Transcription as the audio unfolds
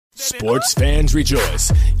Sports fans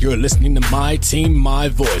rejoice. You're listening to My Team, My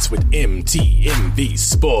Voice with MTMV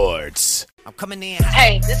Sports. I'm coming in.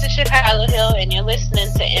 Hey, this is Chicago Hill, and you're listening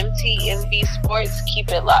to MTMV Sports.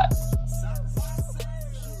 Keep it locked.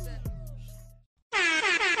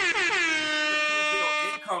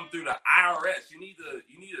 Income through the IRS. You need a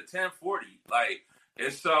 1040.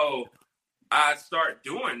 And so I start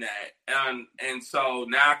doing that, and so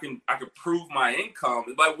now I can prove my income.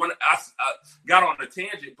 Like when I got on a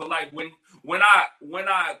tangent, but like when I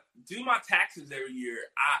do my taxes every year,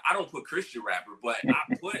 I don't put Christian rapper, but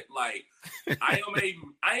I put like I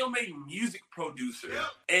am a music producer,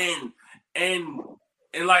 and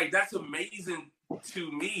like that's amazing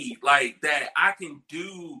to me, like that I can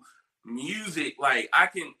do music, like I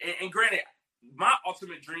can, and granted, my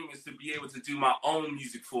ultimate dream is to be able to do my own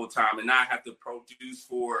music full time and not have to produce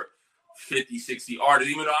for 50, 60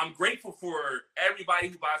 artists, even though I'm grateful for everybody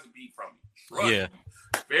who buys a beat from me. Yeah.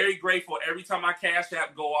 Very grateful every time my Cash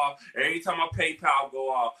App go off, every time my PayPal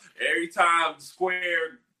go off, every time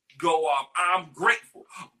Square go off, I'm grateful.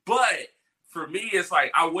 But for me, it's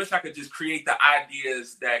like, I wish I could just create the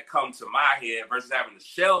ideas that come to my head versus having to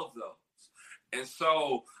shelve those. And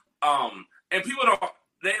so, and people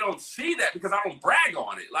don't see that because I don't brag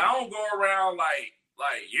on it. Like, I don't go around like,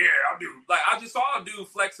 yeah, I do. Like, I just saw a dude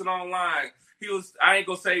flexing online. I ain't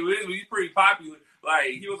gonna say he's pretty popular.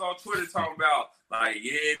 Like, he was on Twitter talking about, like,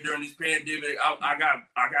 yeah, during this pandemic, I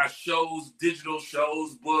got shows, digital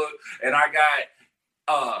shows booked, and I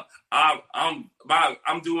got,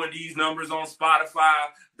 I'm doing these numbers on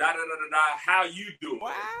Spotify, how you doing?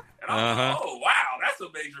 Wow. And I'm like, oh, wow, that's a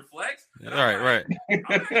major flex. And Right.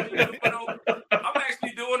 I'm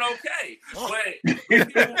actually doing okay. But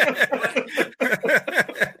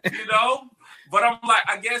you know, but I'm like,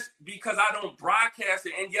 I guess because I don't broadcast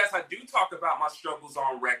it, and yes, I do talk about my struggles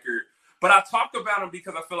on record, but I talk about them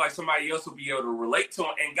because I feel like somebody else will be able to relate to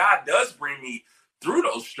them, and God does bring me through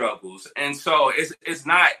those struggles. And so it's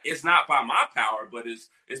not by my power, but it's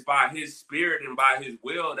by his spirit and by his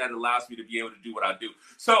will that allows me to be able to do what I do.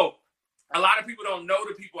 So a lot of people don't know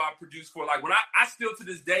the people I produce for. Like when I still to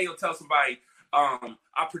this day will tell somebody I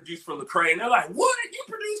produce for Lecrae, and they're like, what? You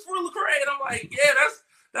produce for Lecrae? And I'm like, yeah,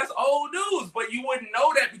 that's old news, but you wouldn't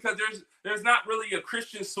know that because there's not really a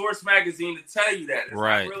Christian Source magazine to tell you that. It's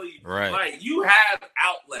right, not really, right. Like you have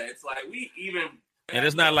outlets, like we even. And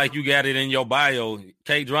it's not like you got it in your bio,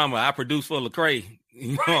 K-Drama, I produce for Lecrae.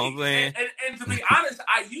 You know what I'm saying? And to be honest,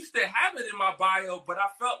 I used to have it in my bio, but I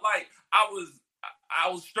felt like I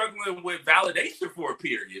was struggling with validation for a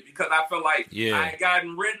period because I felt like I had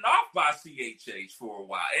gotten written off by CHH for a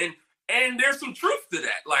while. And there's some truth to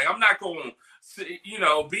that. Like, I'm not going to, you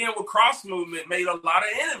know, being with Cross Movement made a lot of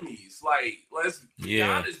enemies. Like, let's be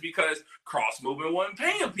honest, because Cross Movement wasn't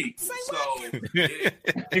paying people. So, and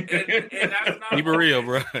that's not. Keep it real,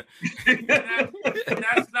 bro.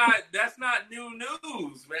 That's not new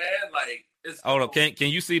news, man. Like, it's hold up. Can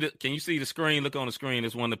you see the screen? Look on the screen.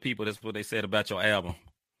 It's one of the people. That's what they said about your album.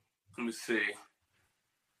 Let me see.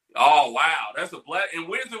 Oh, wow. That's a black. And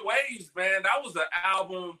Winds and Waves, man, that was an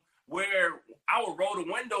album where I would roll the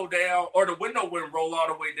window down, or the window wouldn't roll all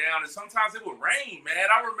the way down, and sometimes it would rain, man.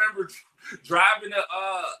 I remember driving to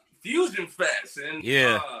Fusion Fest, and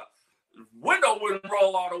window wouldn't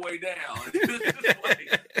roll all the way down. It's just like,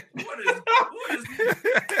 what is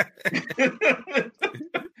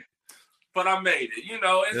But I made it, you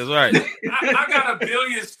know. That's right. I got a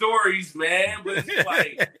billion stories, man, but it's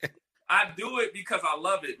like, I do it because I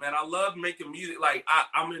love it, man. I love making music. Like,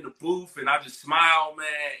 I'm in the booth and I just smile,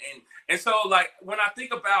 man. And so, like, when I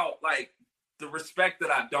think about, like, the respect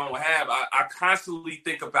that I don't have, I constantly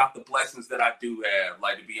think about the blessings that I do have,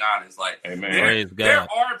 like, to be honest. Like, there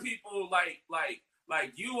are people like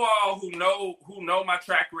you all who know my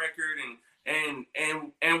track record and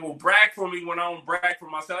will brag for me when I don't brag for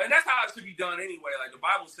myself. And that's how it should be done anyway. Like, the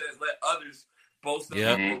Bible says, let others boast of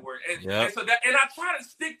the Lord. And so that, and I try to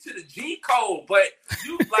stick to the G code, but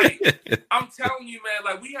you like, I'm telling you, man,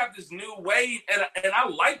 like we have this new wave, and I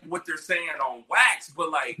like what they're saying on Wax, but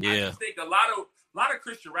like I just think a lot of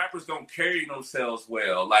Christian rappers don't carry themselves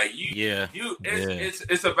well. Like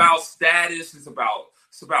it's about status, it's about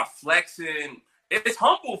flexing, it's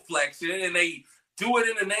humble flexing, and they do it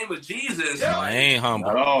in the name of Jesus. No, it ain't humble.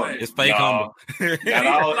 Not all. It's fake humble.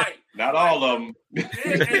 Not all of them.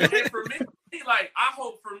 And for me, like, I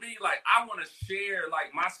hope for me, like, I want to share,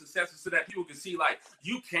 like, my successes so that people can see, like,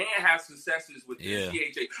 you can have successes with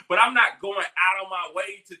CHH, but I'm not going out of my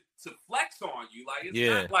way to flex on you. Like, it's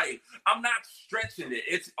not like, I'm not stretching it.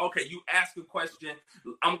 It's, okay, you ask a question,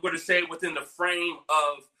 I'm going to say it within the frame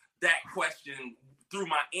of that question through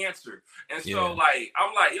my answer. And so like,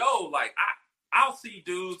 I'm like, yo, like I'll see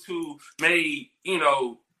dudes who may,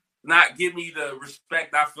 not give me the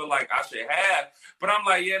respect I feel like I should have. But I'm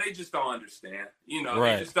like, yeah, they just don't understand. They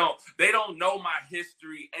just don't. They don't know my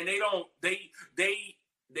history, and they don't. They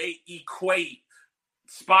equate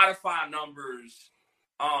Spotify numbers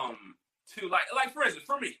to like for instance,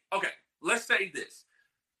 for me. Okay, let's say this.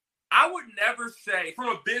 I would never say, from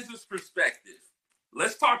a business perspective,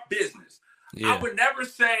 let's talk business. Yeah. I would never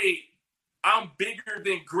say I'm bigger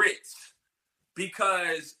than Grits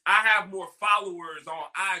because I have more followers on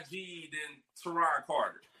IG than Teron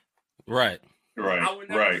Carter. Right. I would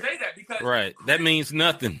never say that because that means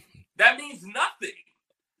nothing. That means nothing.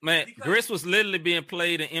 Man, Grits was literally being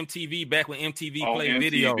played in MTV back when MTV played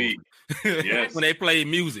video. Yes. When they played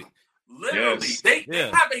music. Literally. Yes. They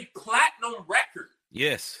have a platinum record.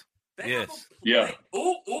 Yes. Ooh,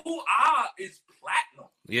 ah is platinum.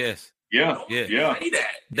 Yes. Yeah. Say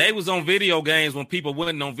that. They was on video games when people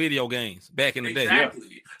wasn't on video games back in the day. Exactly.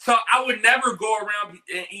 Yeah. So I would never go around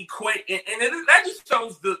and equate, and that just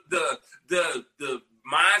shows the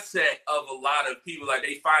mindset of a lot of people. Like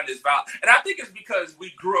they find this value, and I think it's because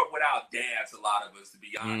we grew up without dads. A lot of us, to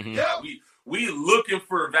be honest, we looking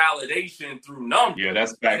for validation through numbers. Yeah,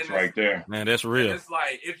 that's facts right there, man. That's real. And it's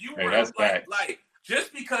like if you want like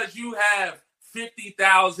just because you have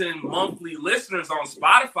 50,000 monthly listeners on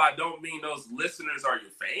Spotify don't mean those listeners are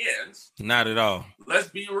your fans. Not at all. Let's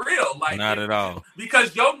be real. Like not at all.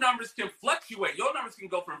 Because your numbers can fluctuate. Your numbers can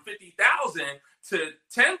go from 50,000 to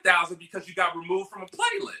 10,000 because you got removed from a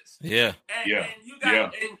playlist. Yeah. And you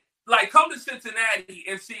got and like come to Cincinnati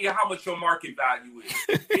and see how much your market value is.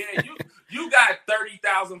 You got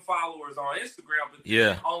 30,000 followers on Instagram, but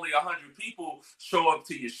only 100 people show up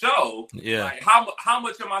to your show. Yeah. Like how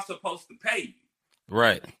much am I supposed to pay you?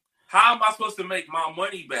 Right. How am I supposed to make my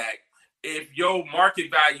money back if your market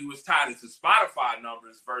value is tied into Spotify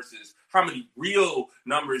numbers versus how many real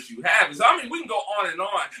numbers you have? I mean, we can go on and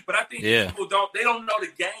on, but I think people don't know the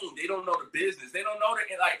game. They don't know the business. They don't know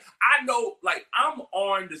I know, I'm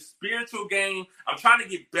on the spiritual game. I'm trying to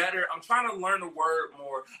get better. I'm trying to learn the word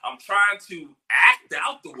more. I'm trying to act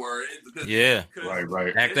out the word.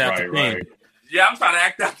 Right. Act out the king. Yeah, I'm trying to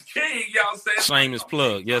act out the king. You know what I'm saying? Shameless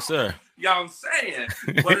plug. Yes, sir. You know what I'm saying?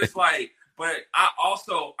 But it's like, but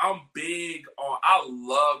I'm big on, I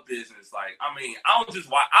love business. Like, I mean, I don't just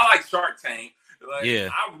watch, I like Shark Tank. Like,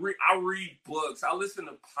 I read books. I listen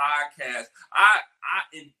to podcasts. I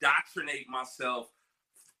indoctrinate myself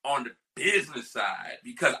on the business side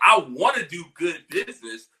because I want to do good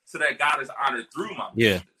business so that God is honored through my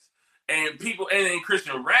business. And people, and in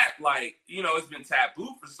Christian rap, it's been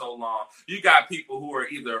taboo for so long. You got people who are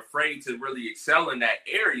either afraid to really excel in that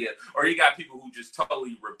area, or you got people who just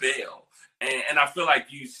totally rebel. And I feel like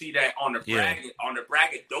you see that on the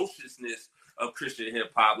braggadociousness of Christian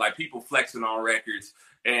hip hop, like people flexing on records.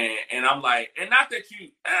 And I'm like, and not that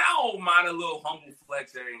I don't mind a little humble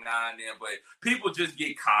flex every now and then, but people just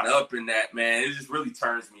get caught up in that, man. It just really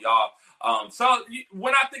turns me off. So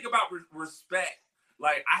when I think about respect,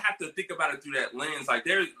 like I have to think about it through that lens. Like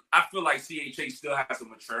I feel like CHA still has some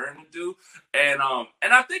maturing to do, and I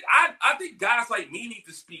think guys like me need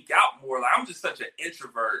to speak out more. Like I'm just such an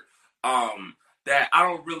introvert that I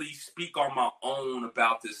don't really speak on my own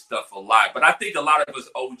about this stuff a lot. But I think a lot of us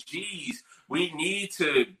OGs, we need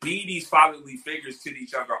to be these fatherly figures to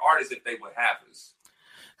these younger artists if they would have us.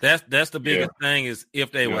 That's the biggest thing is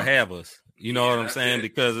if they would have us. You know what I'm saying?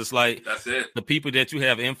 Because it's like that's it. The people that you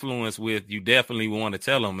have influence with, you definitely want to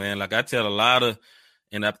tell them, man. Like I tell a lot of,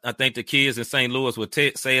 and I think the kids in St. Louis would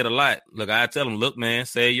say it a lot. Look, I tell them, look, man,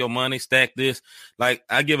 save your money, stack this. Like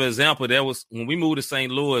I give an example. There was when we moved to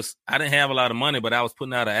St. Louis, I didn't have a lot of money, but I was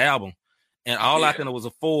putting out an album, and all I could was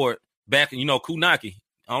afford back. Kunaki.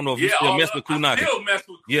 I don't know if you still mess with Kunaki. I still mess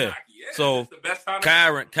with Kunaki. Yeah. So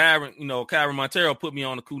Kyron Montero put me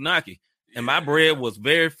on the Kunaki, and my bread was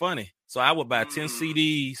very funny. So I would buy 10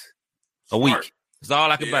 CDs a week. That's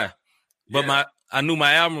all I could buy. But I knew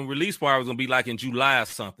my album release party was going to be like in July or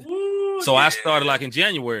something. So I started like in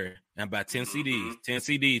January and buy 10 CDs, 10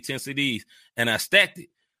 CDs, and I stacked it.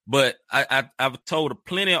 But I've told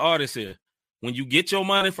plenty of artists here, when you get your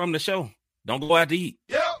money from the show, don't go out to eat.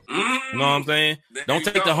 You know what I'm saying? Don't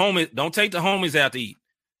take the homies out to eat.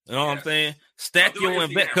 You know what I'm saying? Stack your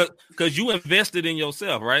invest because you invested in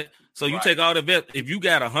yourself, right? So you take all the if you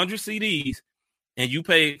got 100 CDs and you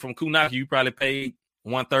paid from Kunaki, you probably paid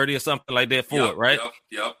 $130 or something like that for it, right?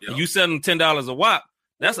 Yep. And you sell them $10 a wop,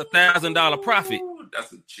 that's $1,000 profit.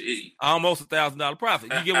 That's a G. Almost $1,000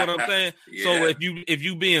 profit. You get what I'm saying? So if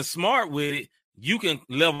you being smart with it, you can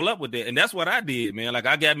level up with that. And that's what I did, man. Like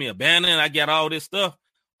I got me a banner and I got all this stuff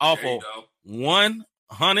off of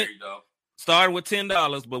 100. Started with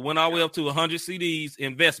 $10, but went all the way up to 100 CDs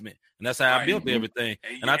investment. And that's how I built everything.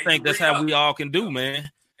 And I think that's how we all can do, man.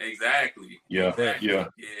 Exactly. Yeah.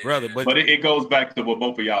 Brother. But it goes back to what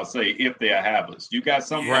both of y'all say, if they are habits. You got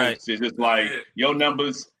some folks, it's just like your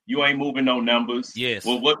numbers, you ain't moving no numbers. Yes.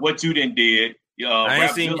 Well, what you done did. I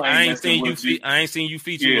ain't seen you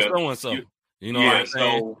feature with so-and-so. You know what I'm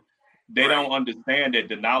saying? So they don't understand that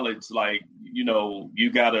the knowledge, like, you know, you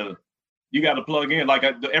gotta plug in. Like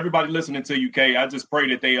everybody listening to UK, I just pray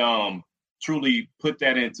that they truly put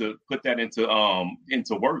that into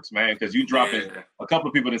works, man. Because you dropping a couple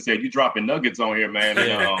of people that said you dropping nuggets on here, man.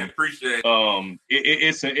 And, appreciate it.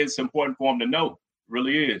 It's important for them to know. It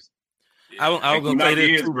really is. I was gonna say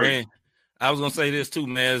this too, man. I was gonna say this too,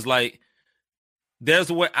 man. It's like there's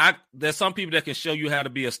some people that can show you how to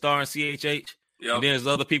be a star in CHH, and there's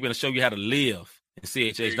other people that show you how to live in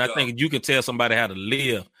CHH. And I think you can tell somebody how to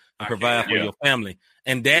live and provide for your family,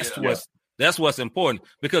 and that's what's important.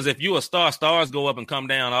 Because if you're a star, stars go up and come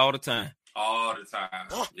down all the time. All the time.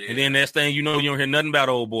 Yeah. And then next thing you know, you don't hear nothing about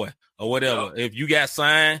old boy or whatever. If you got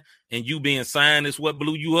signed and you being signed is what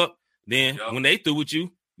blew you up, then when they through with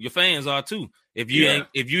you, your fans are too. If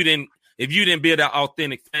you didn't build that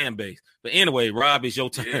authentic fan base. But anyway, Rob, it's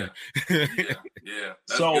your turn. Yeah.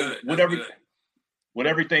 That's so good. with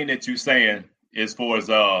everything that you're saying, as far as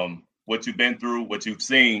what you've been through, what you've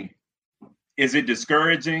seen, is it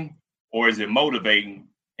discouraging or is it motivating?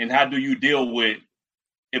 And how do you deal with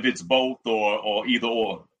if it's both or either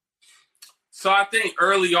or? So I think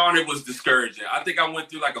early on it was discouraging. I think I went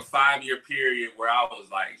through like a 5-year period where I was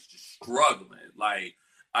like just struggling. Like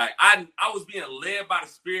I was being led by the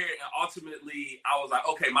Spirit, and ultimately I was like,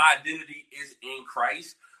 okay, my identity is in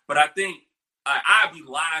Christ. But I think I'd be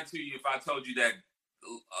lying to you if I told you that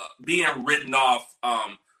being written off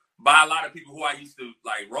by a lot of people who I used to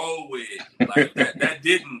like roll with, like that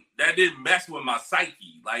didn't mess with my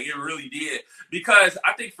psyche. Like it really did. Because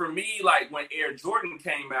I think for me, like when Air Jordan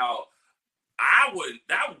came out,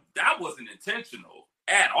 that wasn't intentional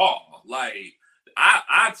at all. Like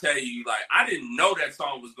I tell you, like I didn't know that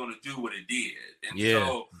song was gonna do what it did. And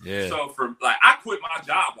so for like I quit my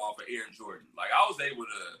job off of Air Jordan. Like I was able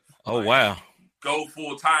to go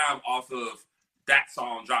full time off of that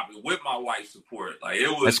song dropping with my wife's support. Like it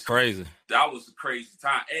was, that's crazy. That was a crazy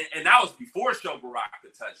time. And that was before Sho Baraka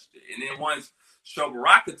touched it. And then once Sho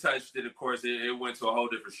Baraka touched it, of course, it went to a whole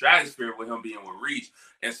different stratosphere with him being with Reach.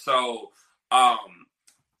 And so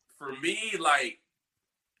for me, like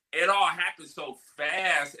it all happened so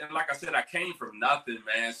fast. And like I said, I came from nothing,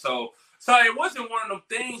 man. So it wasn't one of them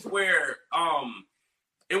things where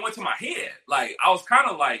it went to my head. Like I was kind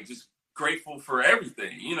of like just grateful for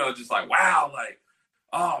everything, you know, just like, wow, like,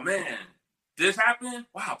 oh man, this happened.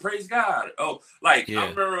 Wow. Praise God. Oh, like I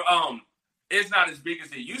remember, it's not as big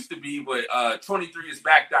as it used to be, but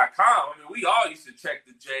 23isback.com. I mean, we all used to check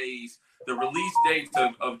the release dates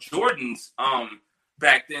of Jordan's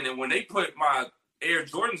back then. And when they put my Air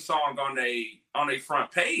Jordan song on a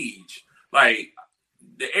front page, like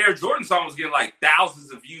the Air Jordan song was getting like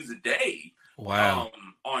thousands of views a day. Wow.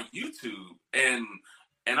 On YouTube.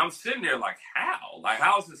 And I'm sitting there like,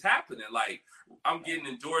 how is this happening? Like, I'm getting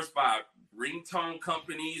endorsed by ringtone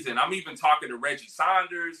companies, and I'm even talking to Reggie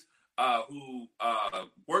Saunders, who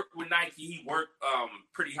worked with Nike. He worked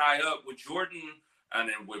pretty high up with Jordan, and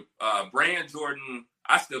then with Brand Jordan.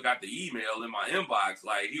 I still got the email in my inbox.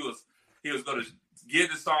 Like he was going to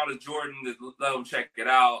give the song to Jordan to let him check it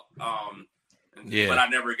out. But I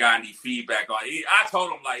never got any feedback on it. I told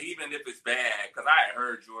him, like, even if it's bad, because I had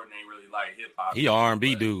heard Jordan ain't really like hip hop. He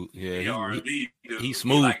R&B dude. Yeah, he R&B dude. He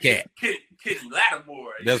smooth like cat. Kenny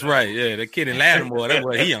Lattimore. That's right. Yeah, the Kenny Lattimore. That's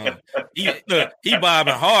what he on. He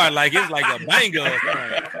bobbing hard like it's like a banger.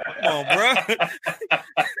 Come on, bro.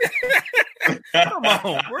 Come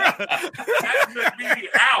on, bro. That took me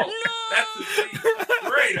out. That took me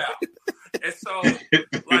straight out. And so,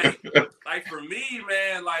 like for me,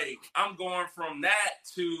 man, like I'm going from that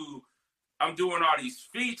to I'm doing all these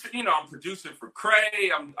features. You know, I'm producing for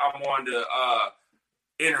Cray. I'm on the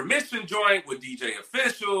intermission joint with DJ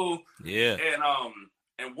Official. Yeah.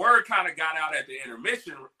 And word kind of got out at the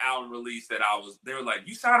intermission album release that they were like,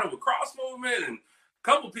 you signed with Cross Movement? And a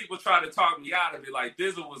couple people tried to talk me out of it. Like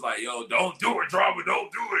Dizzle was like, yo, don't do it, Drama,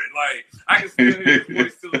 don't do it. Like I can still hear his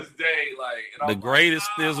voice to this day. Like the greatest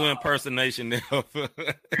Dizzle impersonation ever.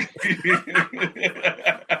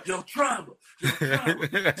 Yo, Drama,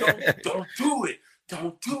 don't do it.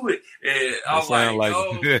 Don't do it. And I was like,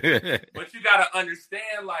 but you gotta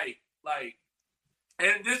understand, like,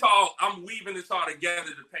 and I'm weaving this all together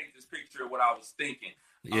to paint this picture of what I was thinking.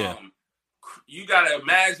 Yeah. You gotta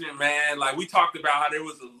imagine, man, like we talked about how there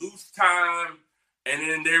was a loose time and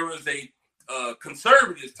then there was a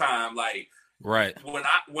conservative time. Like right. When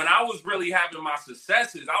I was really having my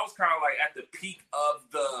successes, I was kind of like at the peak of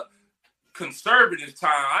the conservative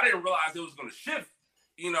time. I didn't realize it was gonna shift,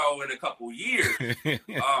 in a couple years.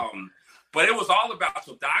 But it was all about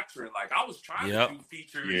your doctrine. Like I was trying to do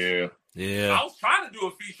features. Yeah. I was trying to do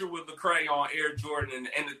a feature with Lecrae on Air Jordan,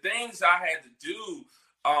 and the things I had to do.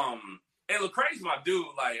 And Lecrae's my dude.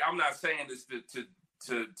 Like I'm not saying this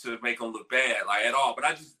to make him look bad, like at all. But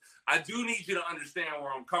I do need you to understand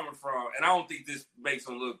where I'm coming from, and I don't think this makes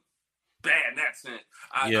him look bad in that sense.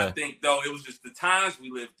 I think though it was just the times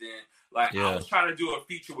we lived in. Like I was trying to do a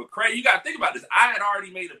feature with Craig. You got to think about this. I had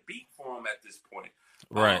already made a beat for him at this point.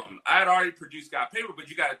 Right. I had already produced Got Paper, but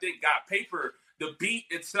you got to think Got Paper. The beat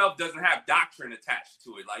itself doesn't have doctrine attached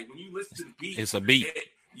to it. Like when you listen to the beat, it's a beat.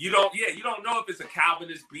 You don't know if it's a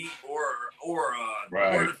Calvinist beat or a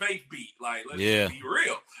Word of Faith beat. Like let's be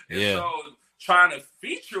real. And so trying to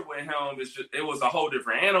feature with him it was a whole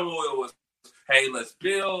different animal. It was, hey, let's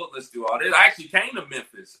build, let's do all this. I actually came to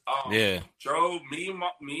Memphis. Drove me and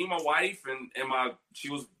my wife and she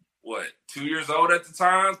was 2 years old at the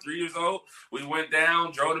time, 3 years old. We went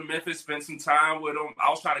down, drove to Memphis, spent some time with him. I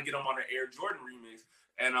was trying to get him on the Air Jordan remix,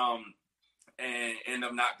 and end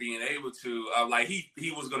up not being able to. Like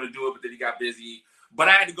he was gonna do it, but then he got busy. But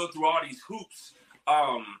I had to go through all these hoops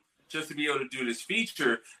just to be able to do this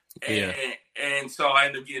feature. And so I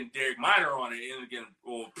ended up getting Derek Minor on it, and again,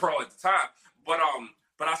 pro at the time. But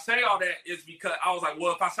I say all that is because I was like,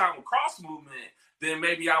 well, if I sign with Cross Movement, then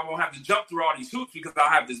maybe I won't have to jump through all these hoops because I'll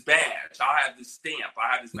have this badge, I'll have this stamp,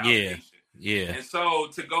 I have this validation. Yeah. And so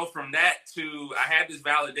to go from that to I had this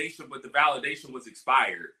validation, but the validation was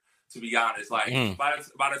expired. To be honest, like by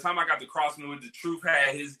the time I got to Cross Movement, the Truth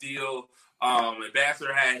had his deal,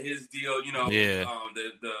 Ambassador had his deal,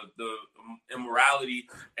 the immorality,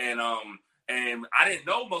 and I didn't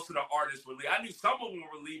know most of the artists were leaving. I knew some of them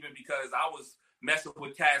were leaving because I was messing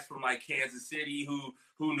with cats from like Kansas City who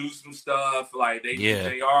knew some stuff. Like they knew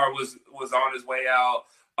JR was on his way out.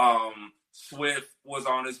 Swift was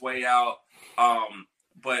on his way out.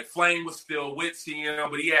 But Flame was still with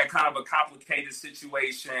CM, but he had kind of a complicated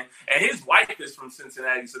situation. And his wife is from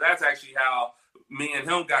Cincinnati, so that's actually how me and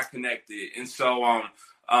him got connected. And so,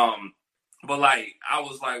 but like, I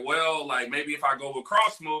was like, well, like maybe if I go with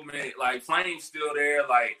Cross Movement, like Flame's still there,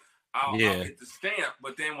 like I'll get the stamp.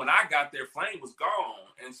 But then when I got there, Flame was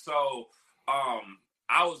gone. And so,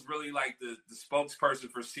 I was really like the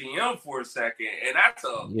spokesperson for CM for a second. And that's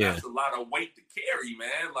a lot of weight to carry,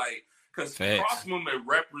 man. Like, because Cross Movement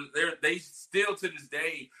they still to this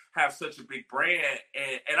day have such a big brand,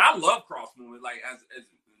 and I love Cross Movement like as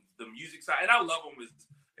the music side, and I love them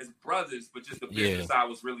as brothers, but just the business side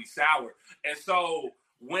was really sour. And so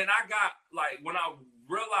when I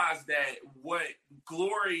realized that what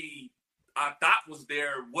glory I thought was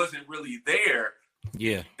there wasn't really there,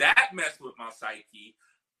 that messed with my psyche.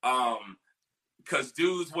 Because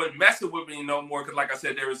dudes wasn't messing with me no more. Because, like I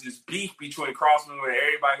said, there was this beef between Cross Movement and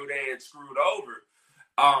everybody who they had screwed over.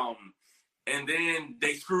 And then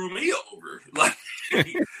they screwed me over. Like,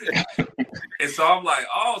 and so I'm like,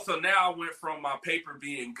 so now I went from my paper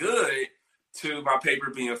being good to my paper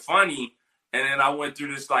being funny. And then I went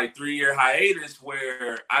through this like 3-year hiatus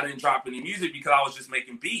where I didn't drop any music because I was just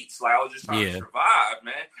making beats. Like, I was just trying to survive,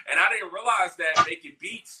 man. And I didn't realize that making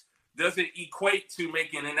beats doesn't equate to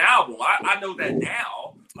making an album. I know that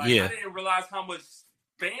now. Like, I didn't realize how much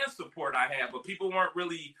fan support I had, but people weren't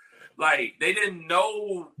really like, they didn't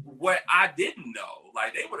know what I didn't know.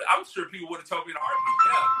 Like, I'm sure people would have told me in a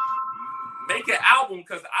heartbeat, make an album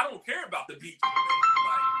because I don't care about the beats. Like,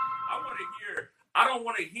 I don't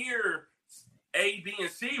want to hear A, B, and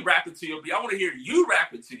C rapping to your beat. I want to hear you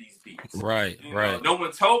rapping to these beats. Right. No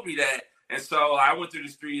one told me that. And so I went through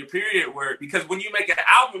this 3-year period because when you make an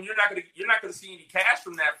album, you're not gonna see any cash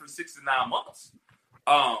from that for 6 to 9 months,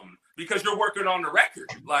 because you're working on the record.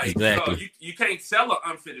 Like, so you can't sell an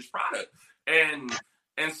unfinished product, and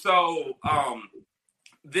so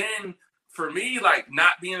then for me, like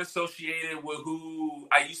not being associated with who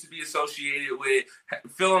I used to be associated with,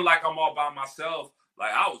 feeling like I'm all by myself,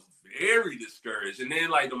 like I was very discouraged. And then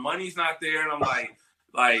like the money's not there, and I'm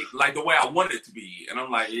like the way I want it to be. And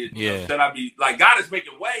I'm like, should I be like, God is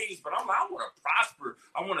making waves, but I'm like, I want to prosper.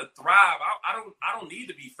 I want to thrive. I don't need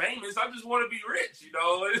to be famous. I just want to be rich,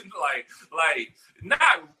 like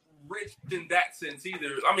not rich in that sense either.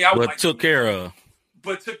 I mean, I was taken care of.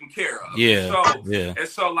 But taken care of. Yeah. And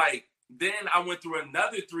so like then I went through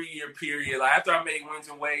another 3-year period. Like after I made Winds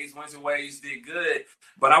and Waves did good,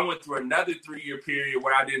 but I went through another 3-year period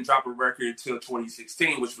where I didn't drop a record until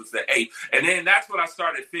 2016, which was the 8th. And then that's when I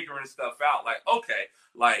started figuring stuff out. Like, okay,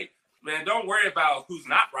 like, man, don't worry about who's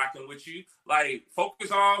not rocking with you. Like,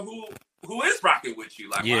 focus on who is rocking with you.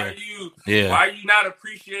 Like, why are you not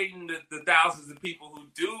appreciating the thousands of people who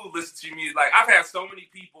do listen to your music? Like, I've had so many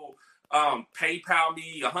people PayPal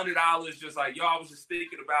me $100, just like, yo, I was just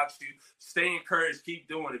thinking about you. Stay encouraged, keep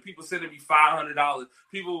doing it. People sending me $500.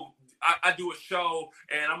 People, I do a show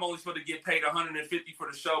and I'm only supposed to get paid $150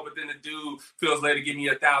 for the show, but then the dude feels later give me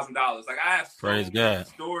 $1,000. Like, I have so many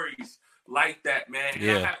stories like that, man.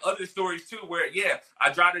 And I have other stories too where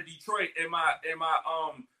I drive to Detroit and my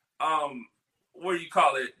what do you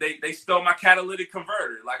call it? They stole my catalytic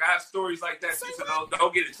converter. Like, I have stories like that too, so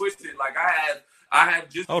don't get it twisted. Like, I have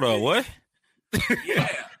just hold on, what? Yeah.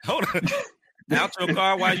 Hold on. Out your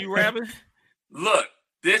car while you rapping? Look,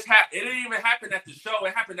 it didn't even happen at the show.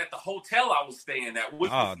 It happened at the hotel I was staying at,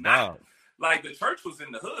 which was not like the church was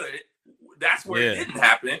in the hood. That's where it didn't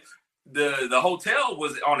happen. The hotel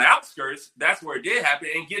was on the outskirts. That's where it did happen.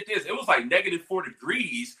 And get this, it was like -4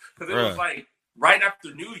 degrees because it was like right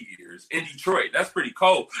after New Year's in Detroit. That's pretty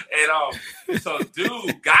cold. And so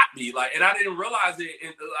dude got me, like, and I didn't realize it.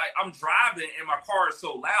 And like, I'm driving and my car is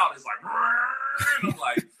so loud. It's like,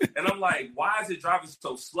 and I'm like, why is it driving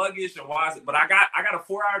so sluggish? And why is it? But I got a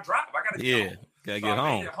 4-hour drive. I got to get home.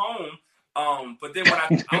 I made it home. But then when I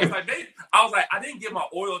was like, I didn't get my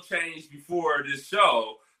oil changed before this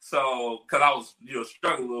show. So, cause I was,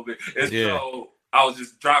 struggling a little bit. And so I was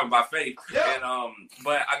just driving by faith. Yeah. And,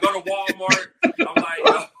 but I go to Walmart.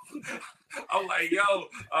 I'm like, yo,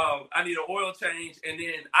 I need an oil change. And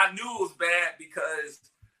then I knew it was bad because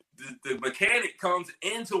the mechanic comes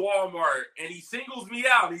into Walmart and he singles me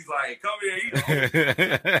out. He's like, come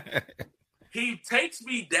here. He takes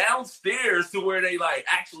me downstairs to where they like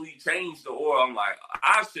actually change the oil. I'm like,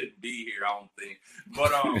 I shouldn't be here, I don't think.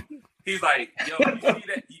 But he's like, yo,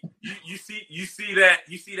 you see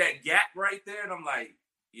that gap right there? And I'm like,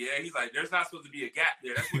 yeah. He's like, there's not supposed to be a gap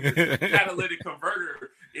there. That's what the catalytic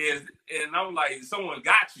converter is. And I'm like, someone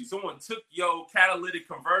got you. Someone took your catalytic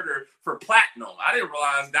converter for platinum. I didn't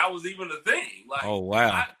realize that was even a thing. Like, oh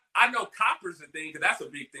wow. I know copper's a thing because that's a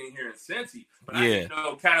big thing here in Cincy, but I didn't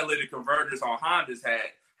know catalytic converters on Hondas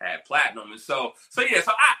had platinum. And so I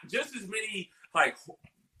just as many like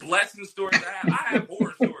blessing stories I have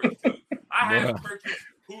horror stories too. I have churches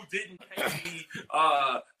who didn't pay me,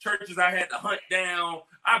 churches I had to hunt down.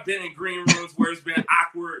 I've been in green rooms where it's been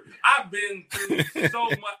awkward. I've been through so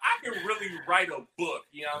much. I can really write a book,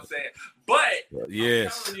 you know what I'm saying? But I'm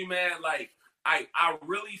telling you, man, like, I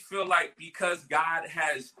really feel like because God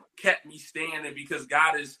has kept me standing, because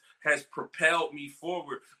God has propelled me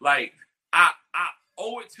forward, like I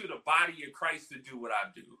owe it to the body of Christ to do what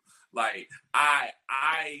I do. Like I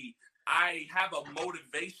have a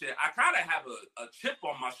motivation. I kind of have a chip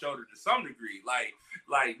on my shoulder to some degree.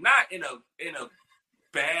 Like not in a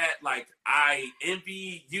bad, like I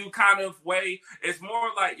envy you kind of way. It's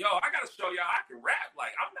more like, yo, I gotta show y'all I can rap.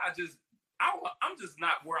 Like I'm just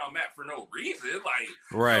not where I'm at for no reason. Like,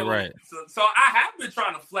 right. So I have been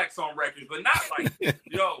trying to flex on records, but not like,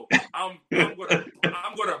 yo, I'm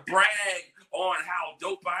gonna brag on how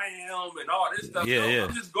dope I am and all this stuff.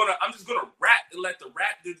 I'm just gonna rap and let the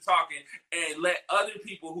rap do the talking and let other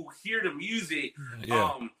people who hear the music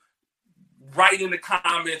write in the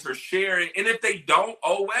comments or share it. And if they don't,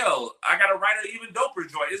 oh well, I gotta write an even doper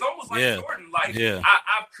joint. It's almost like Jordan. Like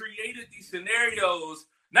I've created these scenarios.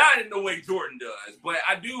 Not in the way Jordan does, but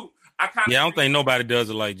I don't think nobody does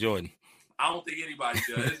it like Jordan. I don't think anybody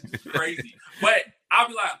does. It's just crazy. But I'll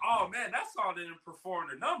be like, oh man, that song didn't perform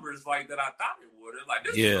the numbers like that I thought it would. Like,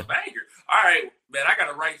 this is a banger. All right, man, I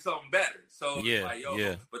gotta write something better. So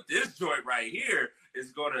but this joint right here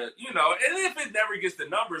is gonna, and if it never gets the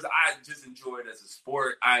numbers, I just enjoy it as a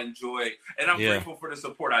sport. I enjoy it, and I'm grateful for the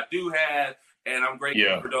support I do have. And I'm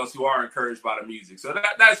grateful for those who are encouraged by the music. So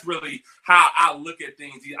that's really how I look at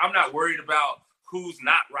things. I'm not worried about who's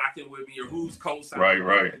not rocking with me or who's co-signing.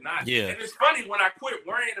 Right. Not. Yeah. And it's funny, when I quit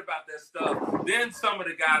worrying about that stuff, then some of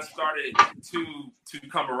the guys started to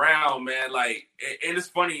come around, man. Like, and it's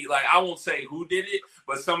funny, like, I won't say who did it,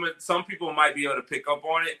 but some people might be able to pick up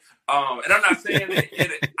on it. And I'm not saying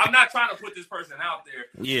that I'm not trying to put this person out there.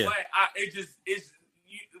 Yeah. But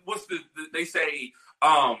what's they say,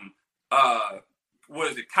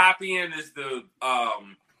 what is it? Copying is the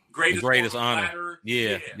greatest honor.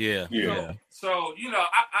 Yeah. So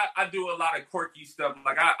I do a lot of quirky stuff.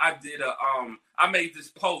 Like I did I made this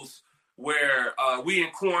post where we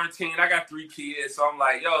in quarantine. I got 3 kids, so I'm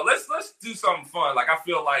like, yo, let's do something fun. Like, I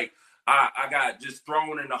feel like I got just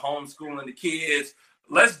thrown into homeschooling the kids.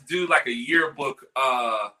 Let's do like a yearbook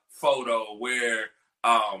photo where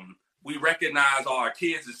we recognize all our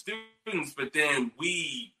kids as students, but then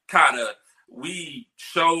we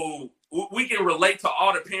show we can relate to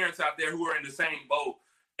all the parents out there who are in the same boat,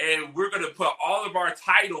 and we're going to put all of our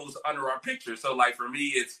titles under our picture. So like for me,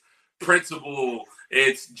 it's principal,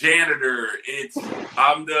 it's janitor, it's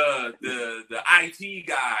I'm the IT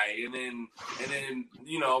guy, and then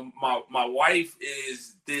you know my wife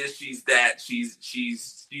is this, she's that,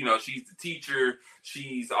 she's you know, she's the teacher,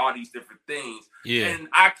 she's all these different things. Yeah. And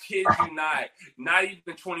I kid you not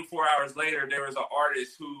even 24 hours later, there was an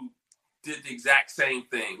artist who did the exact same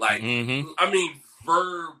thing. Like, I mean,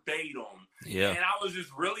 verbatim. Yeah. And I was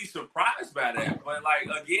just really surprised by that. But like,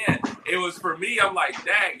 again, it was for me, I'm like,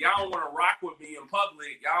 dang, y'all don't want to rock with me in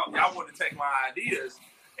public. Y'all want to take my ideas.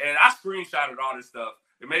 And I screenshotted all this stuff.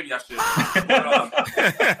 And maybe I should.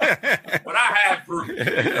 But I have proof,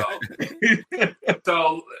 you know.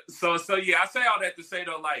 So yeah, I say all that to say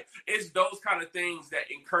though, like, it's those kind of things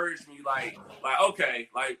that encourage me, like okay,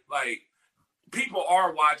 like people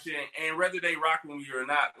are watching, and whether they rock with me or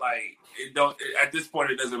not, like at this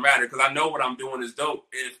point it doesn't matter, because I know what I'm doing is dope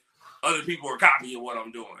if other people are copying what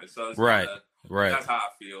I'm doing. So it's right. That's how I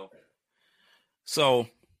feel. So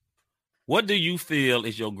what do you feel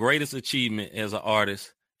is your greatest achievement as an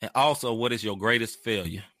artist? And also, what is your greatest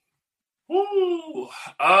failure? Ooh,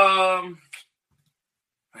 man,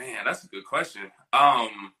 that's a good question. I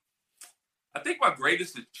think my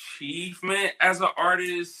greatest achievement as an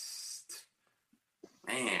artist,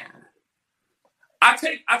 man, I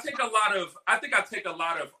think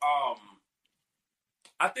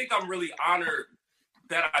I'm really honored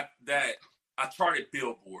that I charted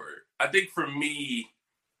Billboard. I think for me,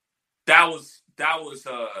 that was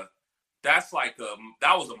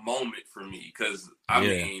a moment for me, because I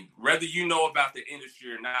mean, whether you know about the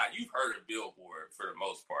industry or not, you've heard of Billboard for the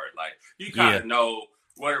most part. Like, you kind of know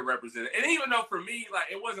what it represented. And even though for me,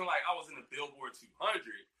 like, it wasn't like I was in the Billboard 200.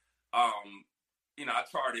 You know, I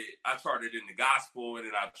charted in the gospel, and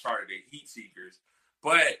then I charted in Heat Seekers.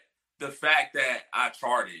 But the fact that I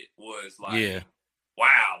charted was like,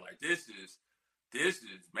 wow, like this is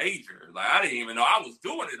major. Like, I didn't even know I was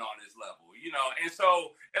doing it on this level, you know? And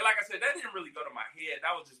so, and like I said, that didn't really go to my head.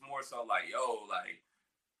 That was just more so like, yo, like,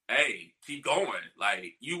 hey, keep going.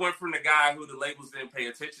 Like, you went from the guy who the labels didn't pay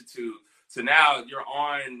attention to now you're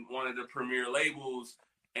on one of the premier labels,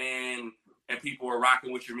 and people are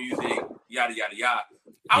rocking with your music, yada, yada, yada.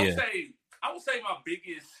 I would say my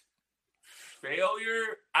biggest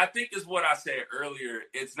failure, I think, is what I said earlier.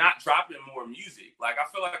 It's not dropping more music. Like, I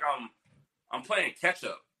feel like I'm playing catch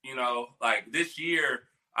up, you know. Like, this year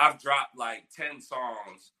I've dropped like 10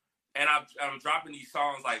 songs, and I'm dropping these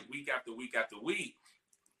songs like week after week after week.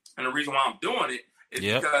 And the reason why I'm doing it is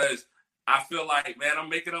because I feel like, man, I'm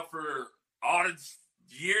making up for all the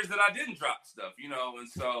years that I didn't drop stuff, you know. And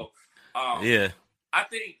so I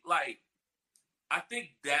think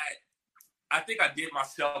I did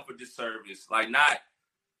myself a disservice, like not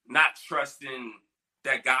trusting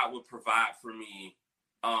that God would provide for me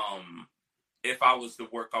if I was to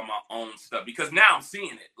work on my own stuff, because now I'm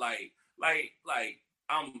seeing it. Like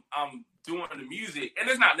I'm doing the music, and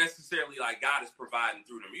it's not necessarily like God is providing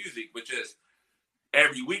through the music, but just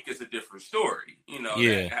every week is a different story, you know,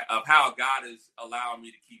 of how God is allowing me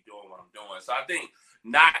to keep doing what I'm doing. So I think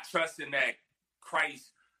not trusting that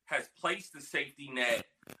Christ has placed the safety net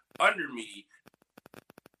under me.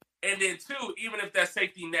 And then two, even if that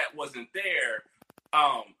safety net wasn't there,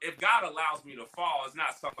 if God allows me to fall, it's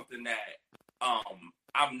not something that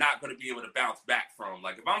I'm not going to be able to bounce back from.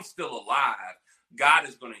 Like, if I'm still alive, God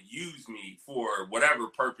is going to use me for whatever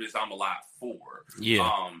purpose I'm alive for.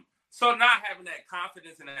 So not having that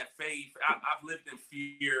confidence and that faith, I've lived in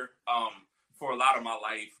fear for a lot of my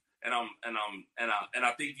life, and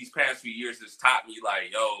I think these past few years has taught me,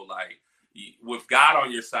 like, yo, like, with God on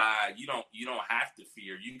your side, you don't have to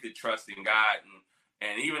fear. You could trust in God,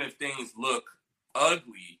 and even if things look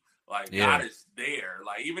ugly, like, God is there.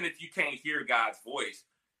 Like, even if you can't hear God's voice,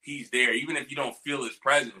 He's there. Even if you don't feel His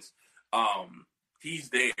presence, He's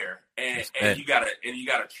there, and you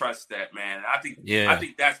gotta trust that, man. I think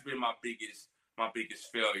that's been my biggest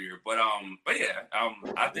failure. But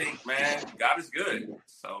I think, man, God is good.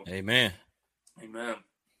 So Amen.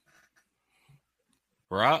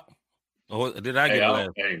 Rob? Oh, did I get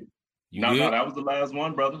last? Hey. No, that was the last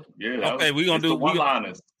one, brother. Yeah. Okay, we're gonna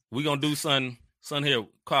do something here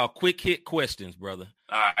called quick hit questions, brother.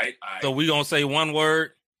 All right. So we're gonna say one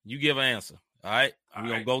word, you give an answer. All right. We're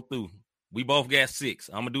gonna go through. We both got 6.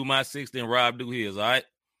 I'm gonna do my 6, then Rob do his. All right.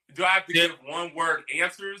 Do I have to give one word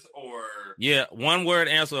answers or? Yeah, one word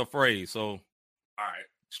answer a phrase. So, all right,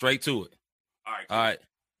 straight to it. All right. Cool. All right.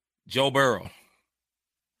 Joe Burrow.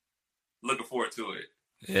 Looking forward to it.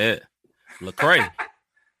 Yeah. Lecrae.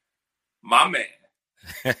 My man.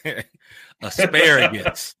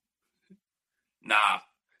 Asparagus. Nah.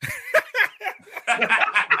 I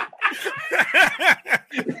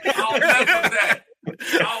don't mess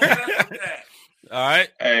with that. All right.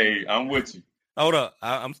 Hey, I'm with you. Hold up.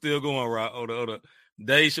 I'm still going, Rob. Hold up.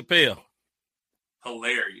 Dave Chappelle.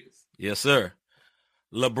 Hilarious. Yes, sir.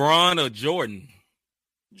 LeBron or Jordan?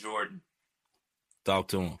 Jordan. Talk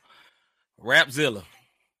to him. Rapzilla.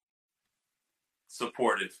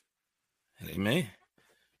 Supportive. Amen.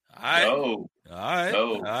 All right. Oh. All right.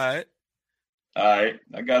 Oh. All right. All right.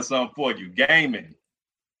 I got something for you. Gaming.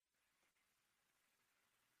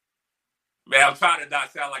 Man, I'm trying to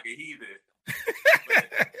not sound like a heathen.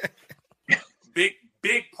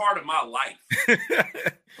 big part of my life.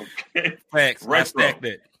 Okay. Facts. Retro. I stacked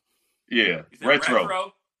that. Yeah.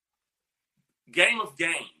 Retro. Game of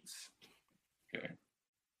games. Okay.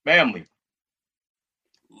 Family.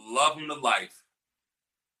 Love them to life.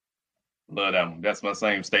 Love that one. That's my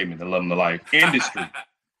same statement. I love them to life. Industry.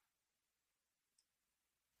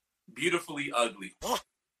 Beautifully ugly.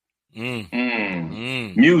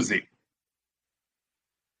 Music.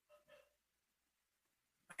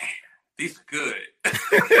 Man, these are good.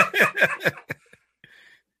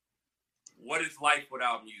 What is life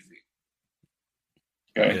without music?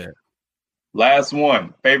 Okay. Yeah. Last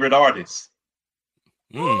one. Favorite artist.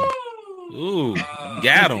 Ooh,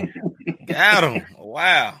 got him. Got him.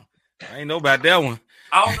 Wow. I ain't know about that one.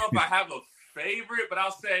 I don't know if I have a favorite, but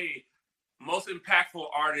I'll say most impactful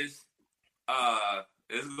artist.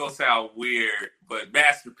 This is gonna sound weird, but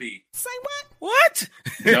Master P. Say what?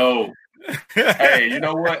 No. Hey, you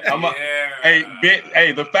know what? Hey,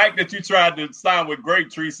 the fact that you tried to sign with Grape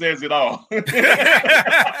Tree says it all. I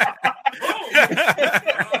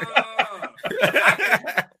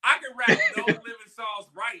can rap No Living songs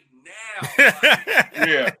right now.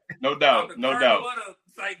 Yeah, no doubt.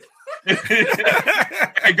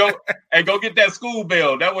 Hey, go get that school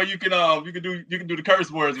bell. That way you can do the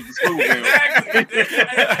curse words with the school bell. Exactly.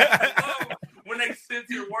 When they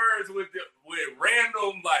censor words with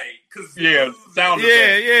random sound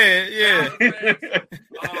effects. Yeah.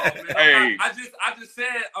 Oh, man, hey, I just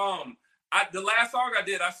said the last song I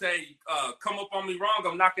did, I say, "Come Up on Me Wrong."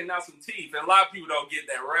 I'm knocking out some teeth, and a lot of people don't get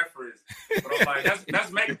that reference. But I'm like,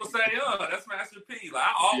 that's making people say, that's Master P. Like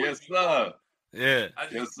I always, yes, sir. Yeah,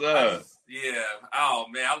 yes, sir. Yeah. Oh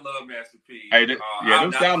man, I love Master P. Hey, them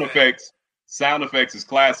sound effects. Sound effects is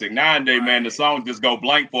classic. Nowadays, right. Man, the song just go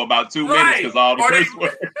blank for about 2 minutes because all the curse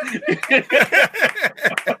words.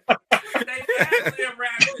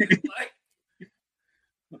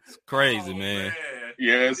 It's crazy, man.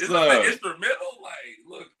 Yes, sir. Like instrumental,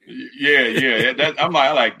 look. Yeah. I'm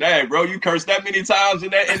like, dang, bro, you cursed that many times in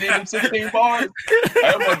them 16 bars.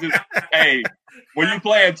 Hey, when you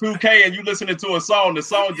playing 2K and you listening to a song, the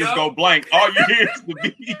song just go blank. All you hear is the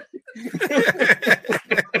beat.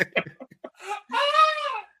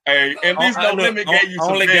 Hey, at least No Limit gave you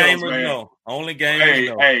some only bells, gamers man. know. Only gamers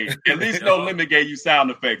know. Hey, at least No Limit gave you sound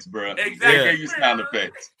effects, bro. Exactly. They gave you sound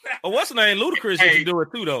effects. Oh, what's the name? Ludacris used to do it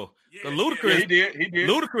too, though. The Ludacris, he did.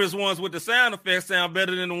 Ludacris ones with the sound effects sound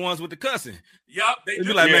better than the ones with the cussing. Yup, they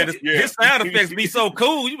be like, man, his sound effects be so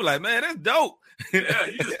cool. You be like, man, that's dope. Yeah,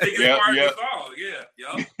 you just think it's part of the song. Yeah,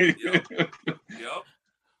 yup.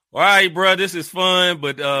 All right, bro, this is fun,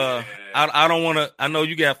 but I don't want to. I know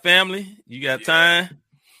you got family, you got time.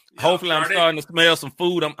 Yeah, hopefully, I'm starting to smell some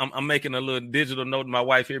food. I'm making a little digital note to my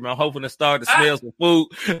wife here, man. I'm hoping to start to smell some food.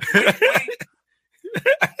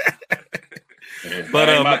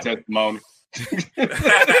 But my testimony.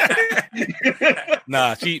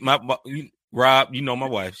 Nah, Rob, you know my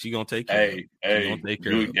wife. She gonna take care. She gonna take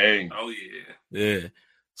care of it. Oh yeah.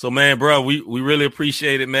 So, man, bro, we really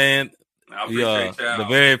appreciate it, man. I appreciate the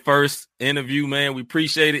very first interview, man. We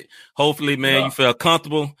appreciate it. Hopefully, man, you felt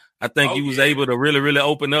comfortable. I think you was able to really, really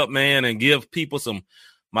open up, man, and give people some.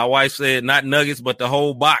 My wife said not nuggets, but the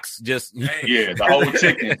whole box. Just the whole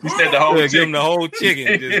chicken. He said the whole chicken. Give them the whole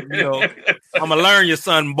chicken. Just, I'm gonna learn your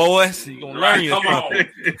son, boys. You gonna learn your son. Come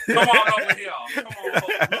on over here. Come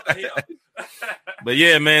on over here. But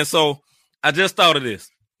yeah, man. So I just thought of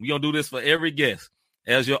this. We gonna do this for every guest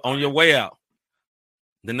as you're on your way out.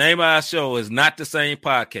 The name of our show is Not the Same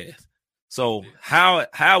Podcast. So how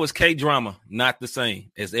is K-Drama not the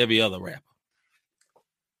same as every other rapper?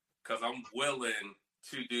 Because I'm willing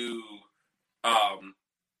to do I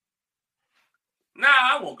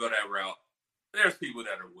won't go that route. there's people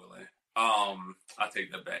that are willing. I'll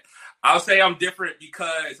take that back. I'll say I'm different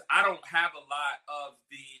because I don't have a lot of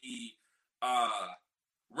the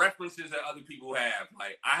references that other people have.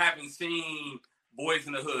 Like, I haven't seen Boys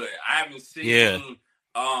in the Hood. I haven't seen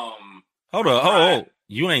Hold on.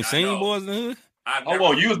 You ain't seen Boys in the Hood?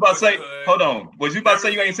 You was about to say, hold on. Was you about to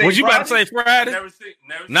say you ain't seen Was you about to say Friday? Never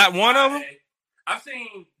Not seen one Friday. of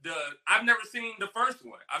them? I've never seen the first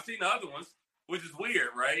one. I've seen the other ones, which is weird,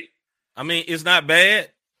 right? I mean, it's not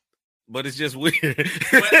bad, but it's just weird.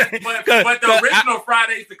 But the original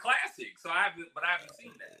Friday's the classic, so I haven't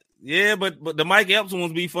seen that. Yeah, but the Mike Epps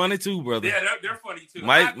ones be funny too, brother. Yeah, they're funny too.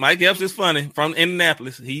 Mike Epps is funny from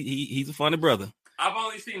Indianapolis. He's a funny brother. I've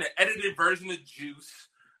only seen an edited version of Juice.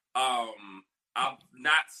 I've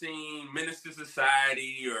not seen Minister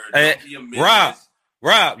Society or Don't Be a Menace.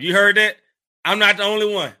 Rob, you heard that? I'm not the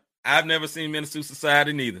only one. I've never seen Minister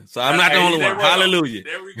Society neither, so I'm not the only one. Hallelujah.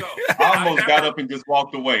 There we go. I almost got up and just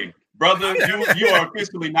walked away, brother. You are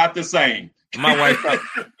officially not the same. My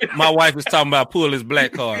wife is talking about pull his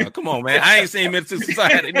black card. Come on, man. I ain't seen Minister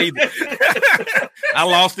Society neither. I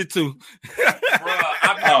lost it too.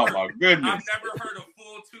 Oh my goodness! I've never heard a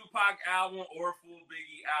full Tupac album or a full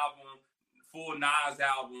Biggie album, full Nas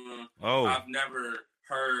album. Oh, I've never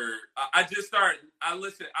heard. I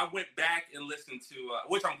went back and listened to,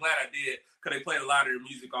 which I'm glad I did, because they played a lot of their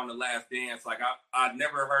music on The Last Dance. Like I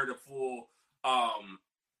never heard a full,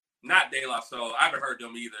 not De La Soul. I haven't heard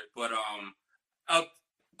them either. But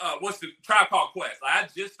what's the Tribe Called Quest? Like, I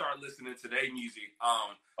just started listening to their music.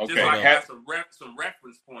 Okay. Just so I have some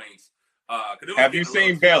reference points. Have you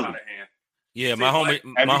seen Belly? Yeah, my holy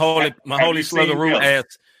sluggeroo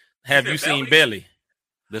asks, "Have you seen Belly?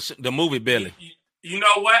 The movie Belly?" You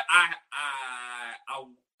know what?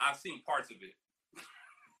 I've seen parts of it.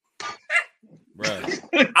 Right.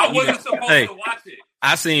 I wasn't supposed to watch it.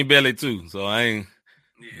 I seen Belly too, so I ain't.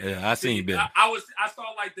 Yeah, I seen Belly. I saw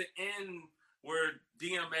like the end where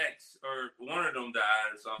DMX or one of them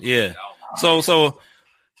died or something. Yeah. So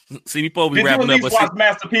see, before we wrapping up, watch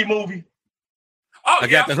Master P movie. Oh, I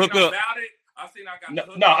got the hookup. I'm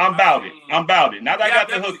about it. I'm about it. Now that I got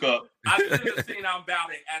the hookup. I should have seen I'm about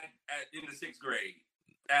it in the 6th grade.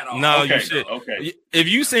 At all. No, okay, you should. Okay. If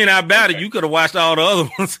you seen I'm about it, you could have watched all the other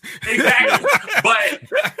ones. Exactly. But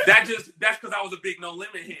that's because I was a big No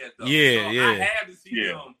Limit head, though. Yeah, so yeah. I had to see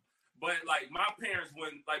them. But like my parents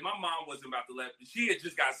wouldn't, like my mom wasn't about to let. She had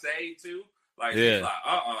just got saved too. Like, she was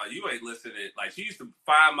like, you ain't listening. Like, she used to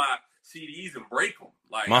find my CDs and break them.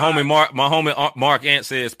 Like, my homie Mark Ant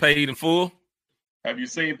says Paid in Full. Have you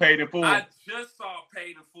seen Paid in Full? I just saw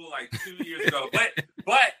Paid in Full like 2 years ago.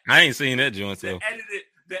 But I ain't seen that joint. So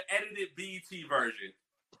the edited BET version.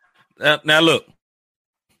 Now look,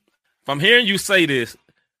 if I'm hearing you say this,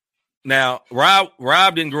 now Rob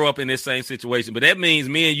didn't grow up in this same situation, but that means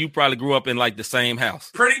me and you probably grew up in like the same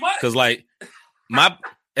house. Pretty much. Because like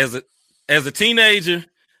as a teenager,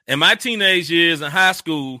 in my teenage years in high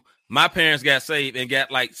school, my parents got saved and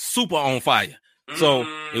got like super on fire. So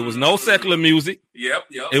it was no secular music. Yep.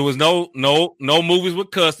 It was no movies with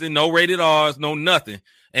cussing, no rated R's, no nothing.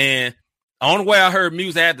 And the only way I heard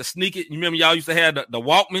music, I had to sneak it. You remember y'all used to have the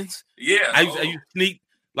Walkmans? Yeah. I used to sneak.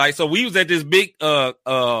 Like, so we was at this big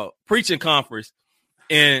preaching conference,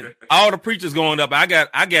 and all the preachers going up. I got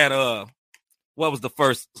what was the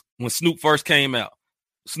first when Snoop first came out?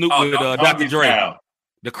 Snoop with Dr. Dre. Style.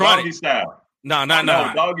 The Chronic. Doggy Style. No.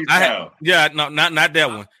 Doggy Style. Not that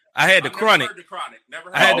one. I had the Chronic.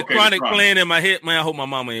 Never I had the Chronic playing in my head. Man, I hope my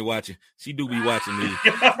mama ain't watching. She do be watching me.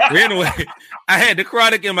 But anyway, I had the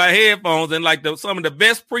Chronic in my headphones, and like some of the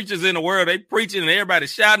best preachers in the world, they preaching and everybody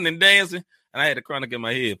shouting and dancing, and I had the Chronic in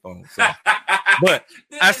my headphones. So. But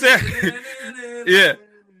I said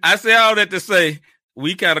all that to say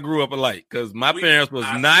we kind of grew up alike because my parents was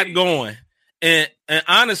not going. And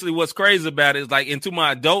honestly, what's crazy about it is like into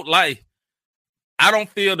my adult life, I don't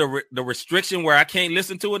feel the restriction where I can't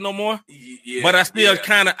listen to it no more. Yeah, but I still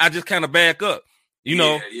I just kind of back up, you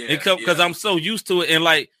know, because I'm so used to it. And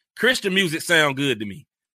like Christian music sound good to me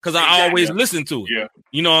because I always listen to it. Yeah.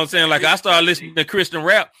 You know what I'm saying? Like I started listening to Christian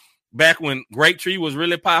rap back when Grape Tree was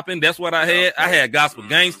really popping. That's what I had. I had Gospel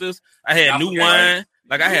Gangsters. I had New Wine.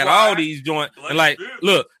 Like I had all these joints. And like,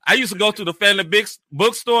 look, I used to go to the Family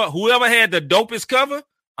bookstore. Whoever had the dopest cover,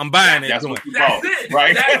 I'm buying it. That's what you bought,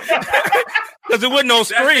 right? Because there wasn't no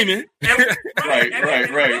screaming. Right.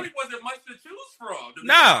 There really wasn't much to choose from.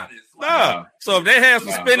 No. So if they had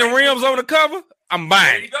some spinning rims on the cover, I'm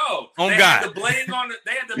buying. There you go. On God. Had the bling on it.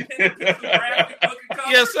 They had the pin graphic looking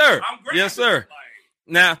cover. Yes, sir. Yes, sir.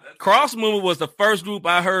 Now, Cross Movement was the first group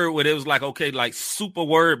I heard where it was like, okay, like super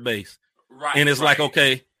word based. Right. And it's like,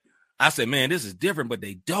 okay, I said, man, this is different, but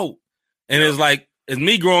they dope. And it's like, it's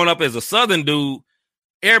me growing up as a Southern dude,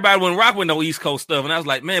 everybody wouldn't rock with no East Coast stuff. And I was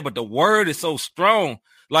like, man, but the word is so strong.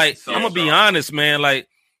 Like, I'm going to be honest, man. Like,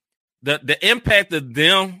 the impact of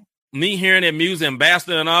them, me hearing that music,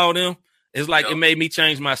 Ambassador and all them, it's like it made me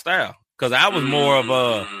change my style. Because I was more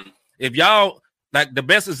of if y'all, like, the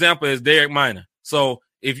best example is Derek Minor. So,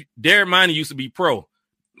 if Derek Minor used to be Pro.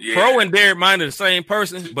 Yeah. Pro and Derek Minor the same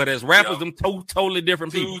person, but as rappers, them totally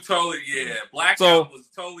different people. Black was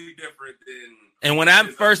totally different than. And when I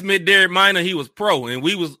first met Derek Minor, he was Pro, and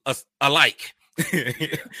we was alike. yeah,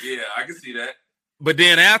 I can see that. But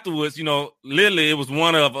then afterwards, literally it was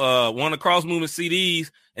one of Cross Movement CDs,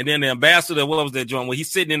 and then the Ambassador. What was that joint? When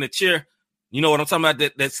he's sitting in the chair, you know what I'm talking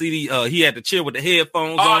about? That CD. He had the chair with the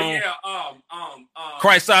headphones on. Oh yeah.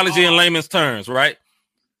 Christology in layman's terms, right?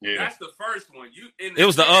 Yeah, that's the first one. It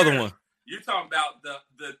was the other one. You're talking about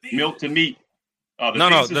the thesis. Milk to Meat.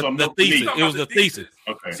 The thesis. It was the thesis.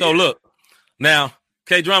 Okay. So look, now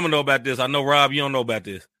K Drama know about this. I know Rob, you don't know about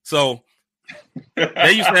this. So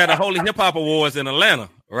they used to have the Holy Hip Hop Awards in Atlanta,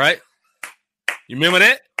 right? You remember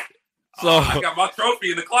that? So I got my trophy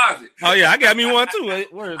in the closet. Oh yeah, I got me one too.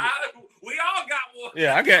 Where is it? We all got one.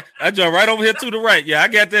 Yeah, I jumped right over here to the right. Yeah, I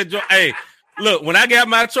got that. Hey. Look, when I got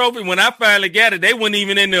my trophy, when I finally got it, they weren't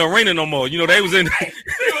even in the arena no more. They was in,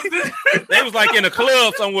 they was like in a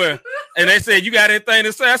club somewhere, and they said, "You got anything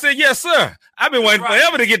to say?" I said, "Yes, sir. I've been waiting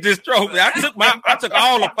forever to get this trophy. I took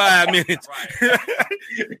all of 5 minutes."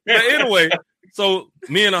 But anyway, so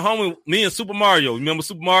me and Super Mario. Remember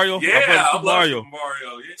Super Mario? Yeah, I love Super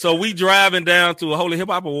Mario. Yeah. So we driving down to a Holy Hip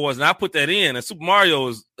Hop Awards, and I put that in. And Super Mario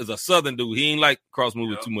is a Southern dude. He ain't like Cross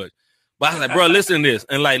Movement too much. But I was like, bro, listen to this.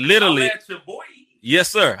 And like literally, at your boy.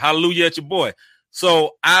 Yes, sir. Hallelujah at your boy.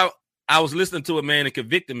 So I was listening to it, man, it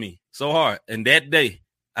convicted me so hard. And that day,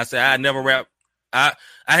 I said, I never rap. I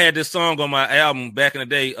had this song on my album back in the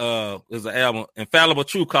day. It was an album, Infallible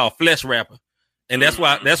Truth, called Flesh Rapper. And that's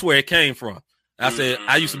where it came from. I said,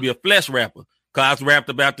 I used to be a flesh rapper because I was rapped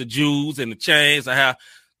about the Jews and the chains and how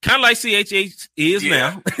kind of like CHH is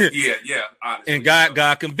now. yeah. Honestly. And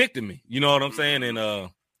God convicted me. You know what I'm saying? And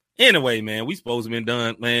anyway, man, we supposed to have been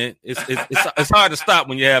done, man. It's hard to stop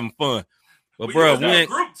when you're having fun. But bro, we in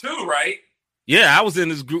group too, right? Yeah, I was in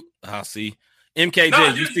this group. I'll see.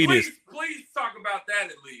 MKJ, you see this. Please talk about that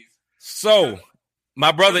at least. So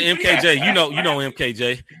my brother MKJ, you know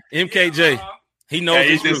MKJ. MKJ, he knows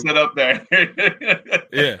this group. Just sit up there.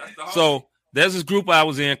 Yeah. So there's this group I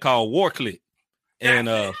was in called War Clique. And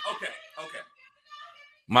okay.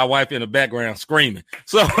 My wife in the background screaming.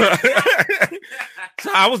 So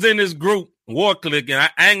so I was in this group, War Clique, and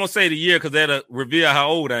I ain't gonna say the year because that'll reveal how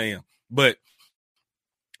old I am. But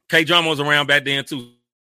K Drama was around back then too.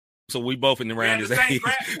 So we both in around his age.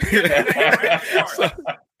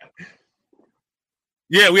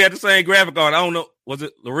 Yeah, we had the same graphic art. I don't know. Was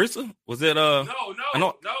it Larissa? Was it No. I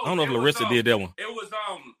don't know if Larissa did that one. It was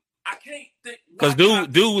I can't think because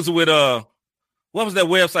dude was with what was that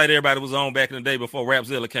website everybody was on back in the day before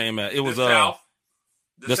Rapzilla came out? It was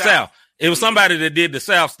the South. It was somebody that did the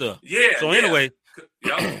South stuff. Yeah. So anyway,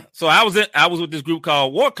 so I was with this group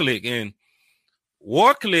called War Clique, and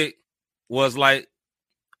War Clique was like,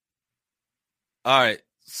 all right,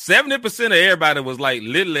 70% of everybody was like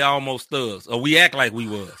literally almost thugs, or we act like we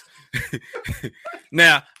was.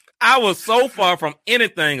 Now, I was so far from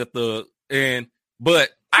anything a thug, but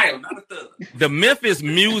I am not a thug. The Memphis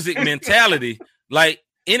music mentality, like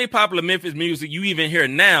any popular Memphis music you even hear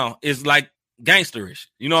now, is like gangsterish.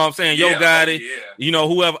 You know what I'm saying? Yo Gotti,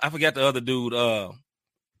 whoever, I forgot the other dude,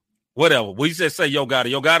 whatever. We just say Yo Gotti.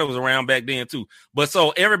 Yo Gotti was around back then too. But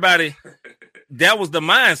so everybody, that was the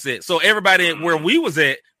mindset. So everybody where we was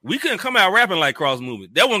at, we couldn't come out rapping like Cross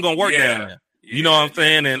Movement. That wasn't gonna work down there. You know what I'm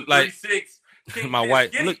saying? And like my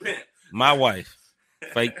wife, look, my wife,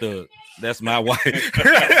 fake thug. That's my wife.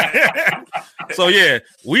 So yeah,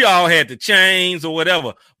 we all had the chains or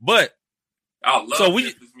whatever. But I love this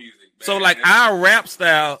music, man. So like our rap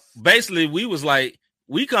style, basically we was like,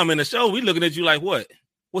 we come in the show, we looking at you like what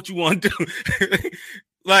you want to do?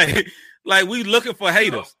 like we looking for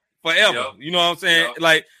haters forever. Yep. You know what I'm saying? Yep.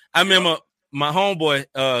 Like I remember my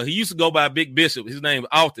homeboy, he used to go by Big Bishop. His name was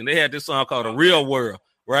Austin. They had this song called The Real World,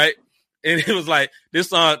 right? And it was like this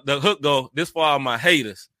song, the hook go, this for all my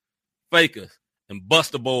haters, fakers, and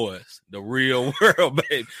Buster Boys, the real world,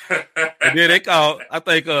 baby. And then they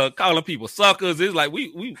calling people suckers. It's like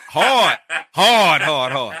we hard.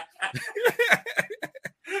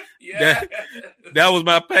 Yeah. That was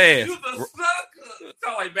my past. You the sucker.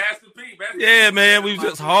 Sound like Master P. Yeah, man, we was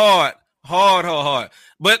just hard.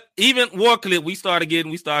 But even War Clique, we started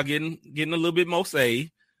getting a little bit more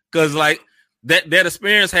saved. Because like that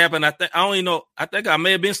experience happened. I think I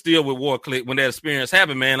may have been still with War Click when that experience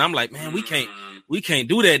happened, man. I'm like, man, we can't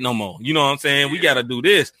do that no more. You know what I'm saying? Yeah. We got to do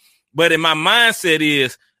this. But in my mindset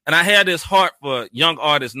is, and I have this heart for young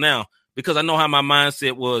artists now because I know how my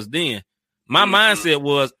mindset was then. My mindset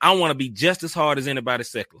was I want to be just as hard as anybody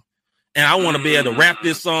secular. And I want to be able to rap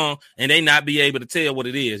this song and they not be able to tell what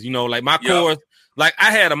it is. You know, like my chorus, like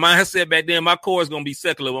I had a mindset back then, my chorus going to be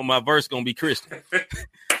secular, but my verse going to be Christian.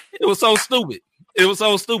 It was so stupid.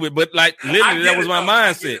 But like literally that was my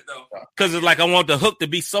mindset. Because it's like I want the hook to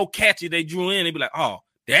be so catchy they drew in. They'd be like, oh,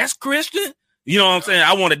 that's Christian? You know what I'm saying?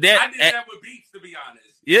 I wanted that. I did that with beats, to be honest.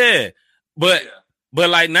 Yeah. But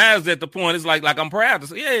like now it's at the point, it's like I'm proud to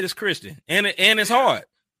say, yeah, it's Christian. And it's hard.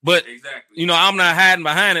 But, you know, I'm not hiding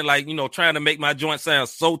behind it, like, you know, trying to make my joint sound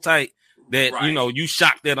so tight that, you know, you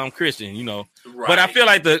shocked that I'm Christian, you know. Right. But I feel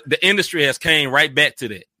like the industry has came right back to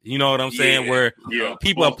that. You know what I'm saying? Where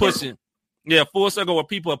people are pushing. Yeah, full circle where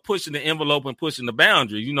people are pushing the envelope and pushing the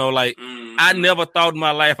boundary. You know, like, I never thought in my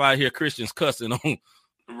life I'd hear Christians cussing on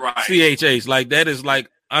CHH. Like, that is, like,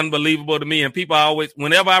 unbelievable to me. And people always,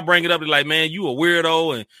 whenever I bring it up, they're like, man, you a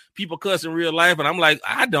weirdo. And people cuss in real life. And I'm like,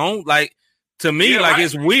 I don't. Like, to me,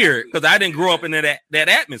 it's weird because I didn't grow up in that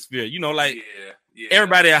atmosphere. You know, like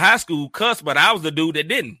everybody at high school cussed, but I was the dude that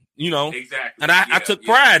didn't, you know. Exactly. And I took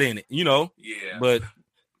pride in it, you know. Yeah. But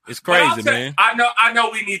it's crazy, man. I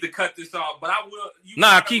know we need to cut this off, but I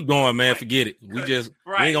will. Keep going, man. Forget it. We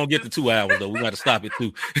ain't gonna get to 2 hours though. We got to stop it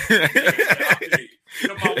too.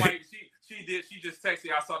 My wife, she just texted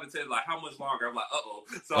me. I saw the text like, how much longer? I'm like, uh-oh.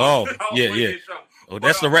 So, yeah. Oh,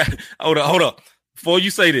 that's the rap. Hold up. Before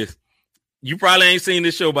you say this. You probably ain't seen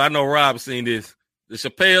this show, but I know Rob has seen this. The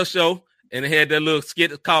Chappelle Show, and it had that little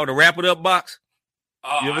skit called the Wrap It Up Box. Oh,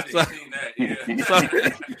 I didn't seen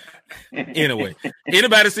that, yeah. Anyway,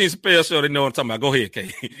 anybody seen Chappelle Show, they know what I'm talking about. Go ahead,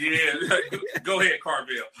 Kay. Yeah, go ahead,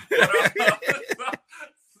 Carville.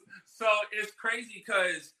 So it's crazy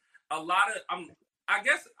because I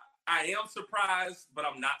guess I am surprised, but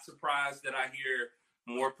I'm not surprised that I hear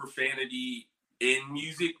more profanity in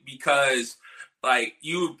music because like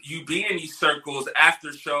you be in these circles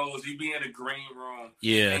after shows, you be in a green room,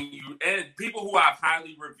 and people who I've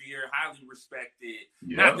highly revered, highly respected.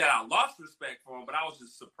 Not that I lost respect for them, but I was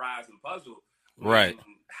just surprised and puzzled. Right,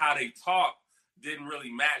 how they talk didn't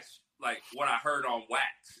really match like what I heard on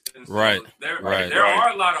Wax. And so there are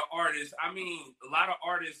a lot of artists. I mean, a lot of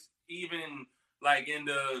artists, even like in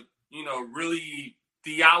the really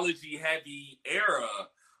theology heavy era,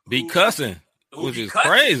 be cussing. Which is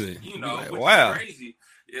crazy. Which wow. is crazy.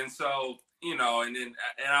 And so, and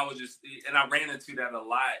I ran into that a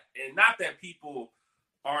lot. And not that people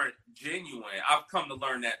aren't genuine. I've come to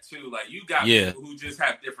learn that too. Like you got people who just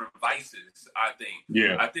have different vices, I think.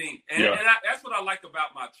 Yeah. I think, and that's what I like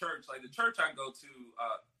about my church. Like the church I go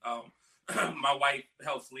to, my wife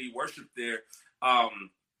helps lead worship there.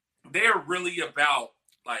 They're really about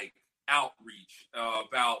like outreach,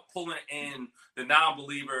 about pulling in the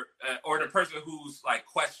non-believer or the person who's like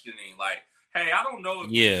questioning, like, hey, I don't know if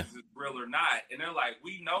this is real or not. And they're like,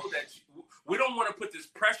 we know that we don't want to put this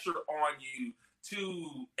pressure on you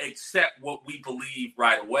to accept what we believe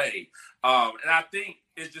right away. And I think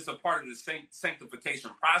it's just a part of the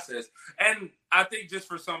sanctification process. And I think just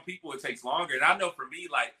for some people, it takes longer. And I know for me,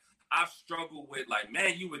 like, I've struggled with, like,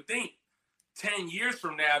 man, you would think 10 years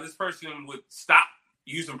from now, this person would stop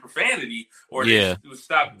using profanity or they would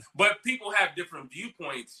stop. But people have different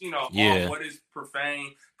viewpoints, on what is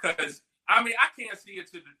profane. Because, I mean, I can't see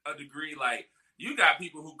it to a degree, like, you got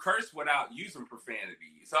people who curse without using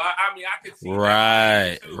profanity. So, I mean, I could see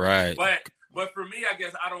right. But for me, I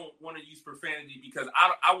guess I don't want to use profanity because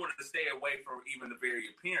I wanted to stay away from even the very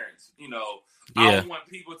appearance. I don't want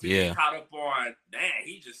people to get caught up on, dang,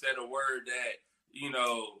 he just said a word that,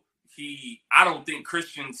 I don't think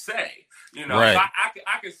Christians say. Right. So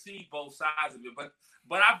I can see both sides of it.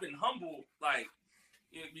 But I've been humbled, like,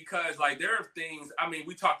 because, like, there are things, I mean,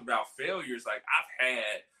 we talked about failures. Like, I've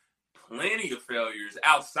had plenty of failures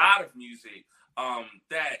outside of music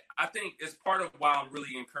that I think is part of why I'm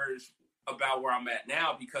really encouraged about where I'm at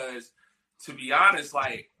now, because to be honest,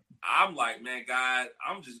 like, I'm like, man, God,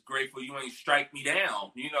 I'm just grateful you ain't strike me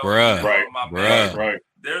down, Right.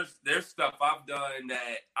 There's stuff I've done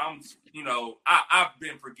that I'm, I've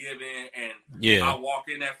been forgiven, and I walk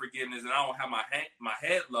in that forgiveness, and I don't have my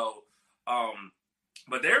head low.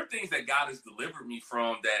 But there are things that God has delivered me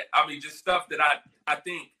from that, I mean, just stuff that I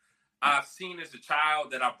think I've seen as a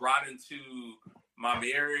child that I brought into my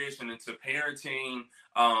marriage and into parenting,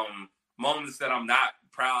 moments that I'm not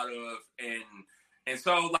proud of. And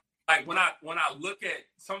so, when I look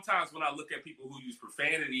at people who use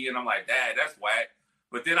profanity, and I'm like, Dad, that's whack.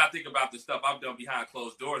 But then I think about the stuff I've done behind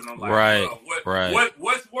closed doors, and I'm like,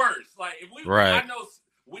 what's worse? Like, if we, I know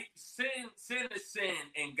sin is sin,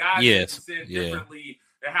 and God uses sin differently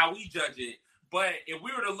than how we judge it. But if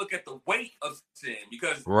we were to look at the weight of sin,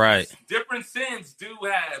 because different sins do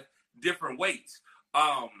have different weights.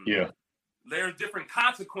 There are different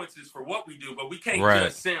consequences for what we do, but we can't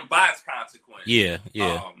judge sin by its consequence.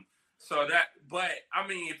 But I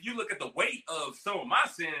mean, if you look at the weight of some of my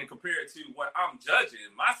sin and compare it to what I'm judging,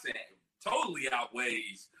 my sin totally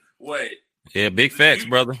outweighs what. Yeah, big facts,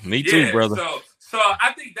 brother. Me too, brother. So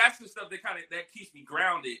I think that's the stuff that keeps me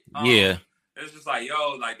grounded. It's just like,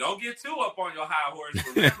 yo, like, don't get too up on your high horse.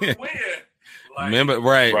 Remember when? Like, remember,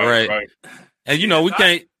 right. And you know, we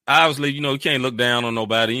can't. Obviously, you know, you can't look down on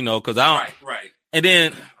nobody, you know, because I don't. Right. And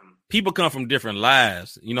then people come from different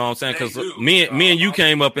lives, you know what I'm saying? Because me and you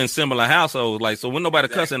came up in similar households, like, so when nobody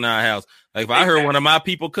cuss in our house, like, if I heard one of my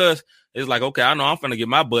people cuss, it's like, okay, I know I'm finna get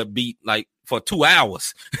my butt beat like for 2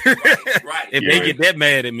 hours. If they get that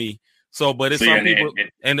mad at me. So, but it's some people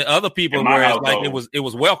and the other people where it's like it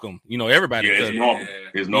was welcome, you know, everybody. It's normal.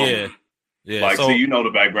 It's normal. Yeah. Like, see, you know the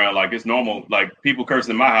background. Like, it's normal. Like, people curse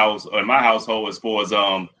in my house or in my household as far as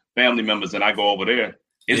family members, and I go over there.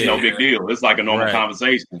 It's no big deal. It's like a normal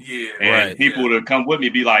conversation. And people that come with me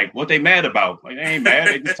be like, "What they mad about?" Like, they ain't mad.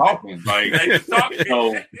 They just talking. Like, they just talking.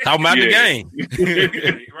 So, talking about the game.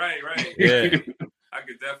 Right. Yeah. I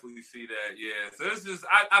could definitely see that. Yeah. So it's just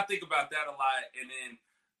I think about that a lot, and then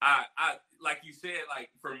I like you said, like,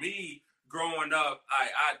 for me growing up,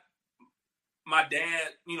 my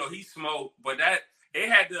dad, you know, he smoked, but it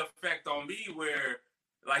had the effect on me where,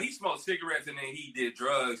 like, he smoked cigarettes and then he did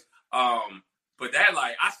drugs. But that,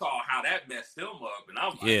 like, I saw how that messed him up, and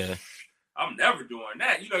I'm like, I'm never doing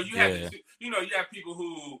that. You know, you have people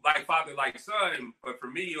who like father, like son, but for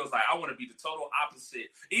me, it was like I want to be the total opposite.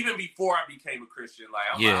 Even before I became a Christian, like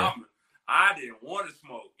I didn't want to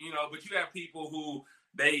smoke, you know. But you have people who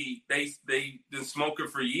they been smoking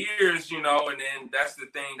for years, you know, and then that's the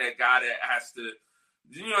thing that God has to,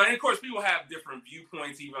 you know. And of course, people have different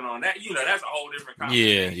viewpoints even on that. You know, that's a whole different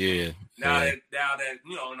conversation. Now that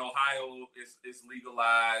you know, in Ohio it's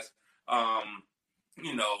legalized,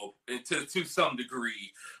 you know, to some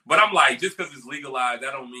degree. But I'm like, just because it's legalized,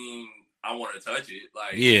 that don't mean I want to touch it.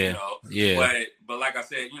 Like, you know, but like I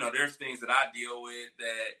said, you know, there's things that I deal with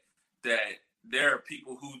that there are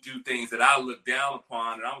people who do things that I look down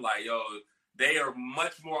upon, and I'm like, yo, they are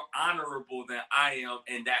much more honorable than I am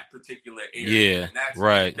in that particular area. And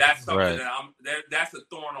that's something that's a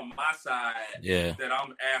thorn on my side that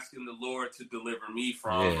I'm asking the Lord to deliver me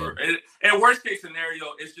from. And worst case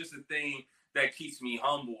scenario, it's just a thing that keeps me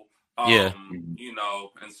humble. You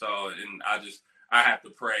know, and so, and I have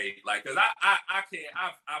to pray, like, cause I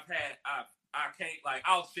can't, like,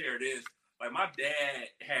 I'll share this. Like, my dad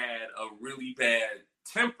had a really bad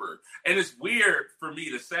temper, and it's weird for me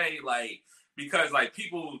to say, like, because, like,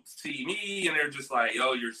 people see me and they're just like,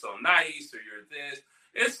 yo, you're so nice, or you're this.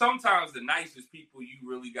 It's sometimes the nicest people you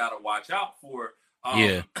really got to watch out for.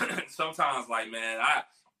 Sometimes, like, man,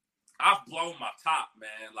 I've blown my top,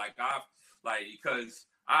 man. Because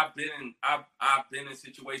I've been in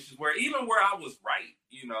situations where even where I was right,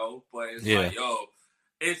 you know, but it's like, yo,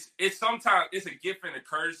 it's sometimes it's a gift and a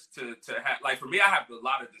curse to have. Like, for me, I have a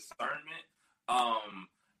lot of discernment.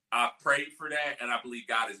 I prayed for that, and I believe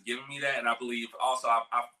God has given me that, and I believe also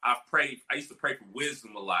I've prayed. I used to pray for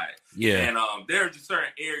wisdom a lot. And there are just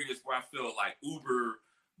certain areas where I feel like uber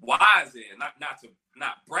wise in,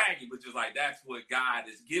 not bragging, but just like that's what God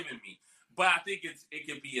has given me. But I think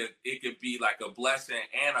it could be like a blessing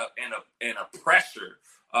and a pressure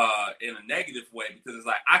in a negative way, because it's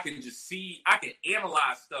like I can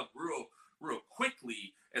analyze stuff real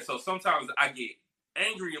quickly, and so sometimes I get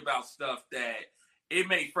angry about stuff that it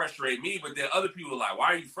may frustrate me, but then other people are like,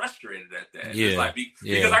 why are you frustrated at that? It's like,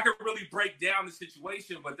 because I can really break down the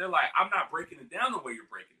situation, but they're like, I'm not breaking it down the way you're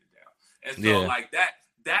breaking it down. And so like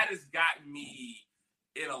that has gotten me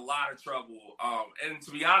in a lot of trouble. And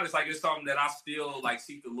to be honest, like, it's something that I still like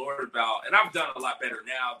seek the Lord about, and I've done a lot better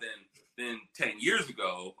now than 10 years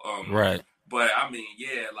ago. But I mean,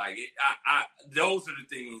 like those are the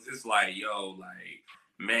things. It's like, yo, like,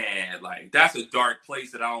 man, like, that's a dark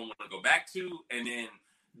place that I don't want to go back to. And then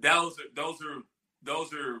those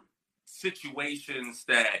are situations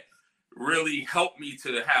that really help me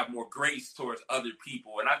to have more grace towards other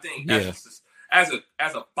people. And I think as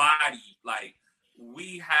a body, like,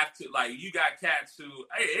 we have to, like, you got cats who,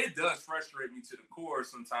 it does frustrate me to the core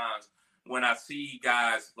sometimes when I see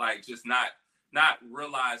guys like just not not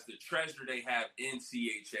realize the treasure they have in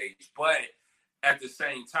CHH. But at the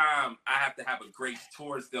same time, I have to have a grace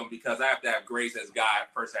towards them because I have to have grace as God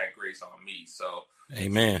first had grace on me. So,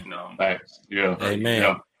 amen. Yeah, amen.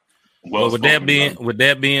 Yeah. Well, with that being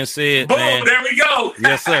said, boom, man, there we go.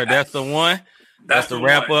 Yes, sir. That's the one. That's the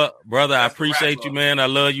wrap up, brother. I appreciate you, man. I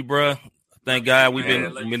love you, bro. Thank God we've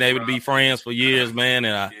been able to be friends for years, man,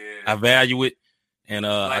 and I value it. And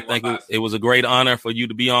I think it was a great honor for you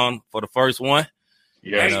to be on for the first one.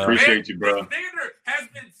 Yeah, I appreciate you, bro.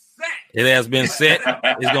 It has been set.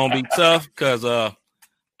 It's gonna be tough because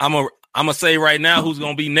I'm gonna say right now who's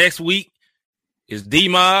gonna be next week is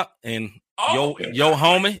D-Mob, and your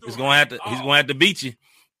homie is gonna have to beat you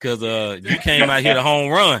because you came out here to home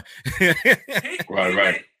run.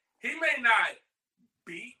 Right. He may not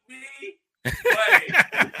beat me, but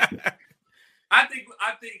I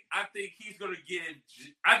think he's gonna get.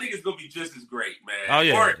 I think it's gonna be just as great, man. Oh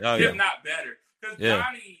yeah, if not better. Because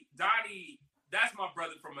Donnie, that's my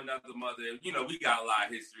brother from another mother. You know, we got a lot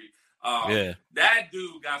of history. That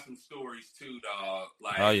dude got some stories too, dog.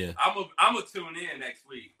 Like, I'm gonna tune in next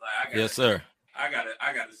week. Like, yes, sir. I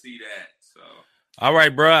gotta see that. So. All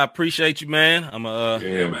right, bro. I appreciate you, man. I'm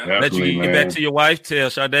let you get back to your wife. Tell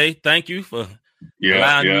Sade thank you for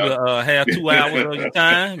allowing you to have 2 hours of your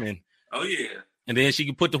time, and and then she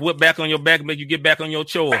can put the whip back on your back and make you get back on your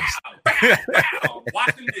chores.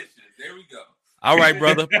 Washing dishes. There we go. All right,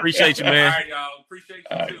 brother. Appreciate you, man. All right, y'all. Appreciate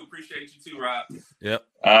you too. Appreciate you too, Rob. Yep.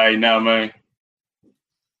 All right, now, man.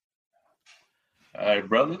 All right,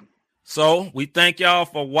 brother. So we thank y'all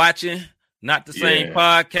for watching Not the Same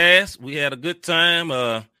Podcast. We had a good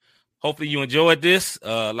time. Hopefully you enjoyed this.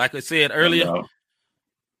 Like I said earlier,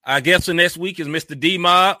 our guest for next week is Mr.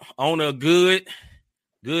 D-Mob, owner of Good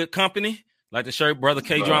Company, like the shirt Brother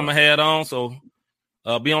K-Drama had on. So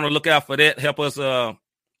be on the lookout for that. Help us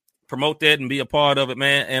promote that and be a part of it,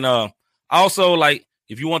 man. And also, like,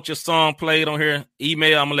 if you want your song played on here,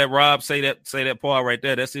 email. I'm gonna let Rob say that part right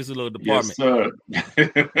there. That's his little department. Yes,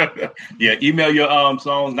 sir. Email your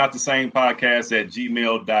songs, not the same podcast at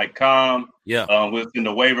gmail.com. Within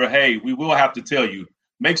the waiver. Hey, we will have to tell you.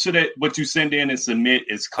 Make sure that what you send in and submit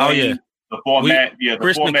is clean. The format, the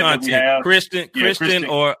Christian format content, that we have. Christian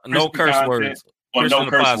or no curse words. Or no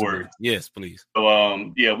curse words. Yes, please.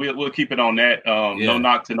 So we'll keep it on that. No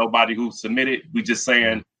knock to nobody who submitted. We just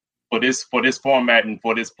saying for this format and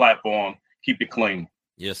for this platform, keep it clean.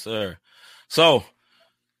 Yes, sir. So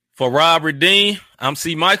for Rob Redeem, I'm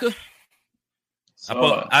C. Micah.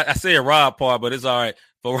 I said Rob part, but it's all right.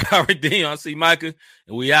 For Rob Redeem, I'm C. Micah,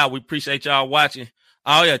 and we out. We appreciate y'all watching.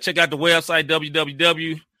 Oh yeah, check out the website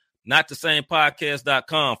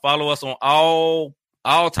www.notthesamepodcast.com. Follow us on all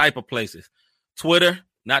type of places. Twitter,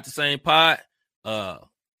 Not the Same Pod.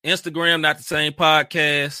 Instagram, Not the Same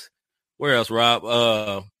Podcast. Where else, Rob?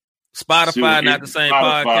 Spotify, Not the Same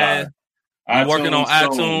Podcast. We're working on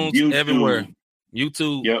iTunes, YouTube. Everywhere.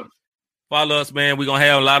 YouTube. Yep. Follow us, man. We're going to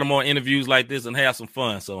have a lot of more interviews like this and have some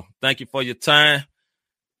fun. So thank you for your time.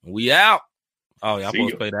 We out. Oh, yeah, I'm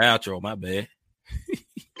supposed to play the outro. My bad.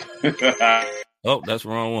 Oh, that's the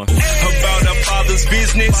wrong one. About our Father's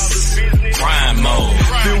business. Crime mode.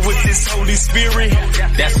 Filled with this Holy Spirit.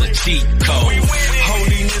 That's a cheat code.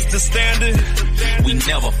 Holiness the standard. We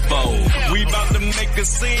never fold. We about to make a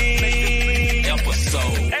scene.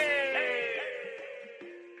 Episode.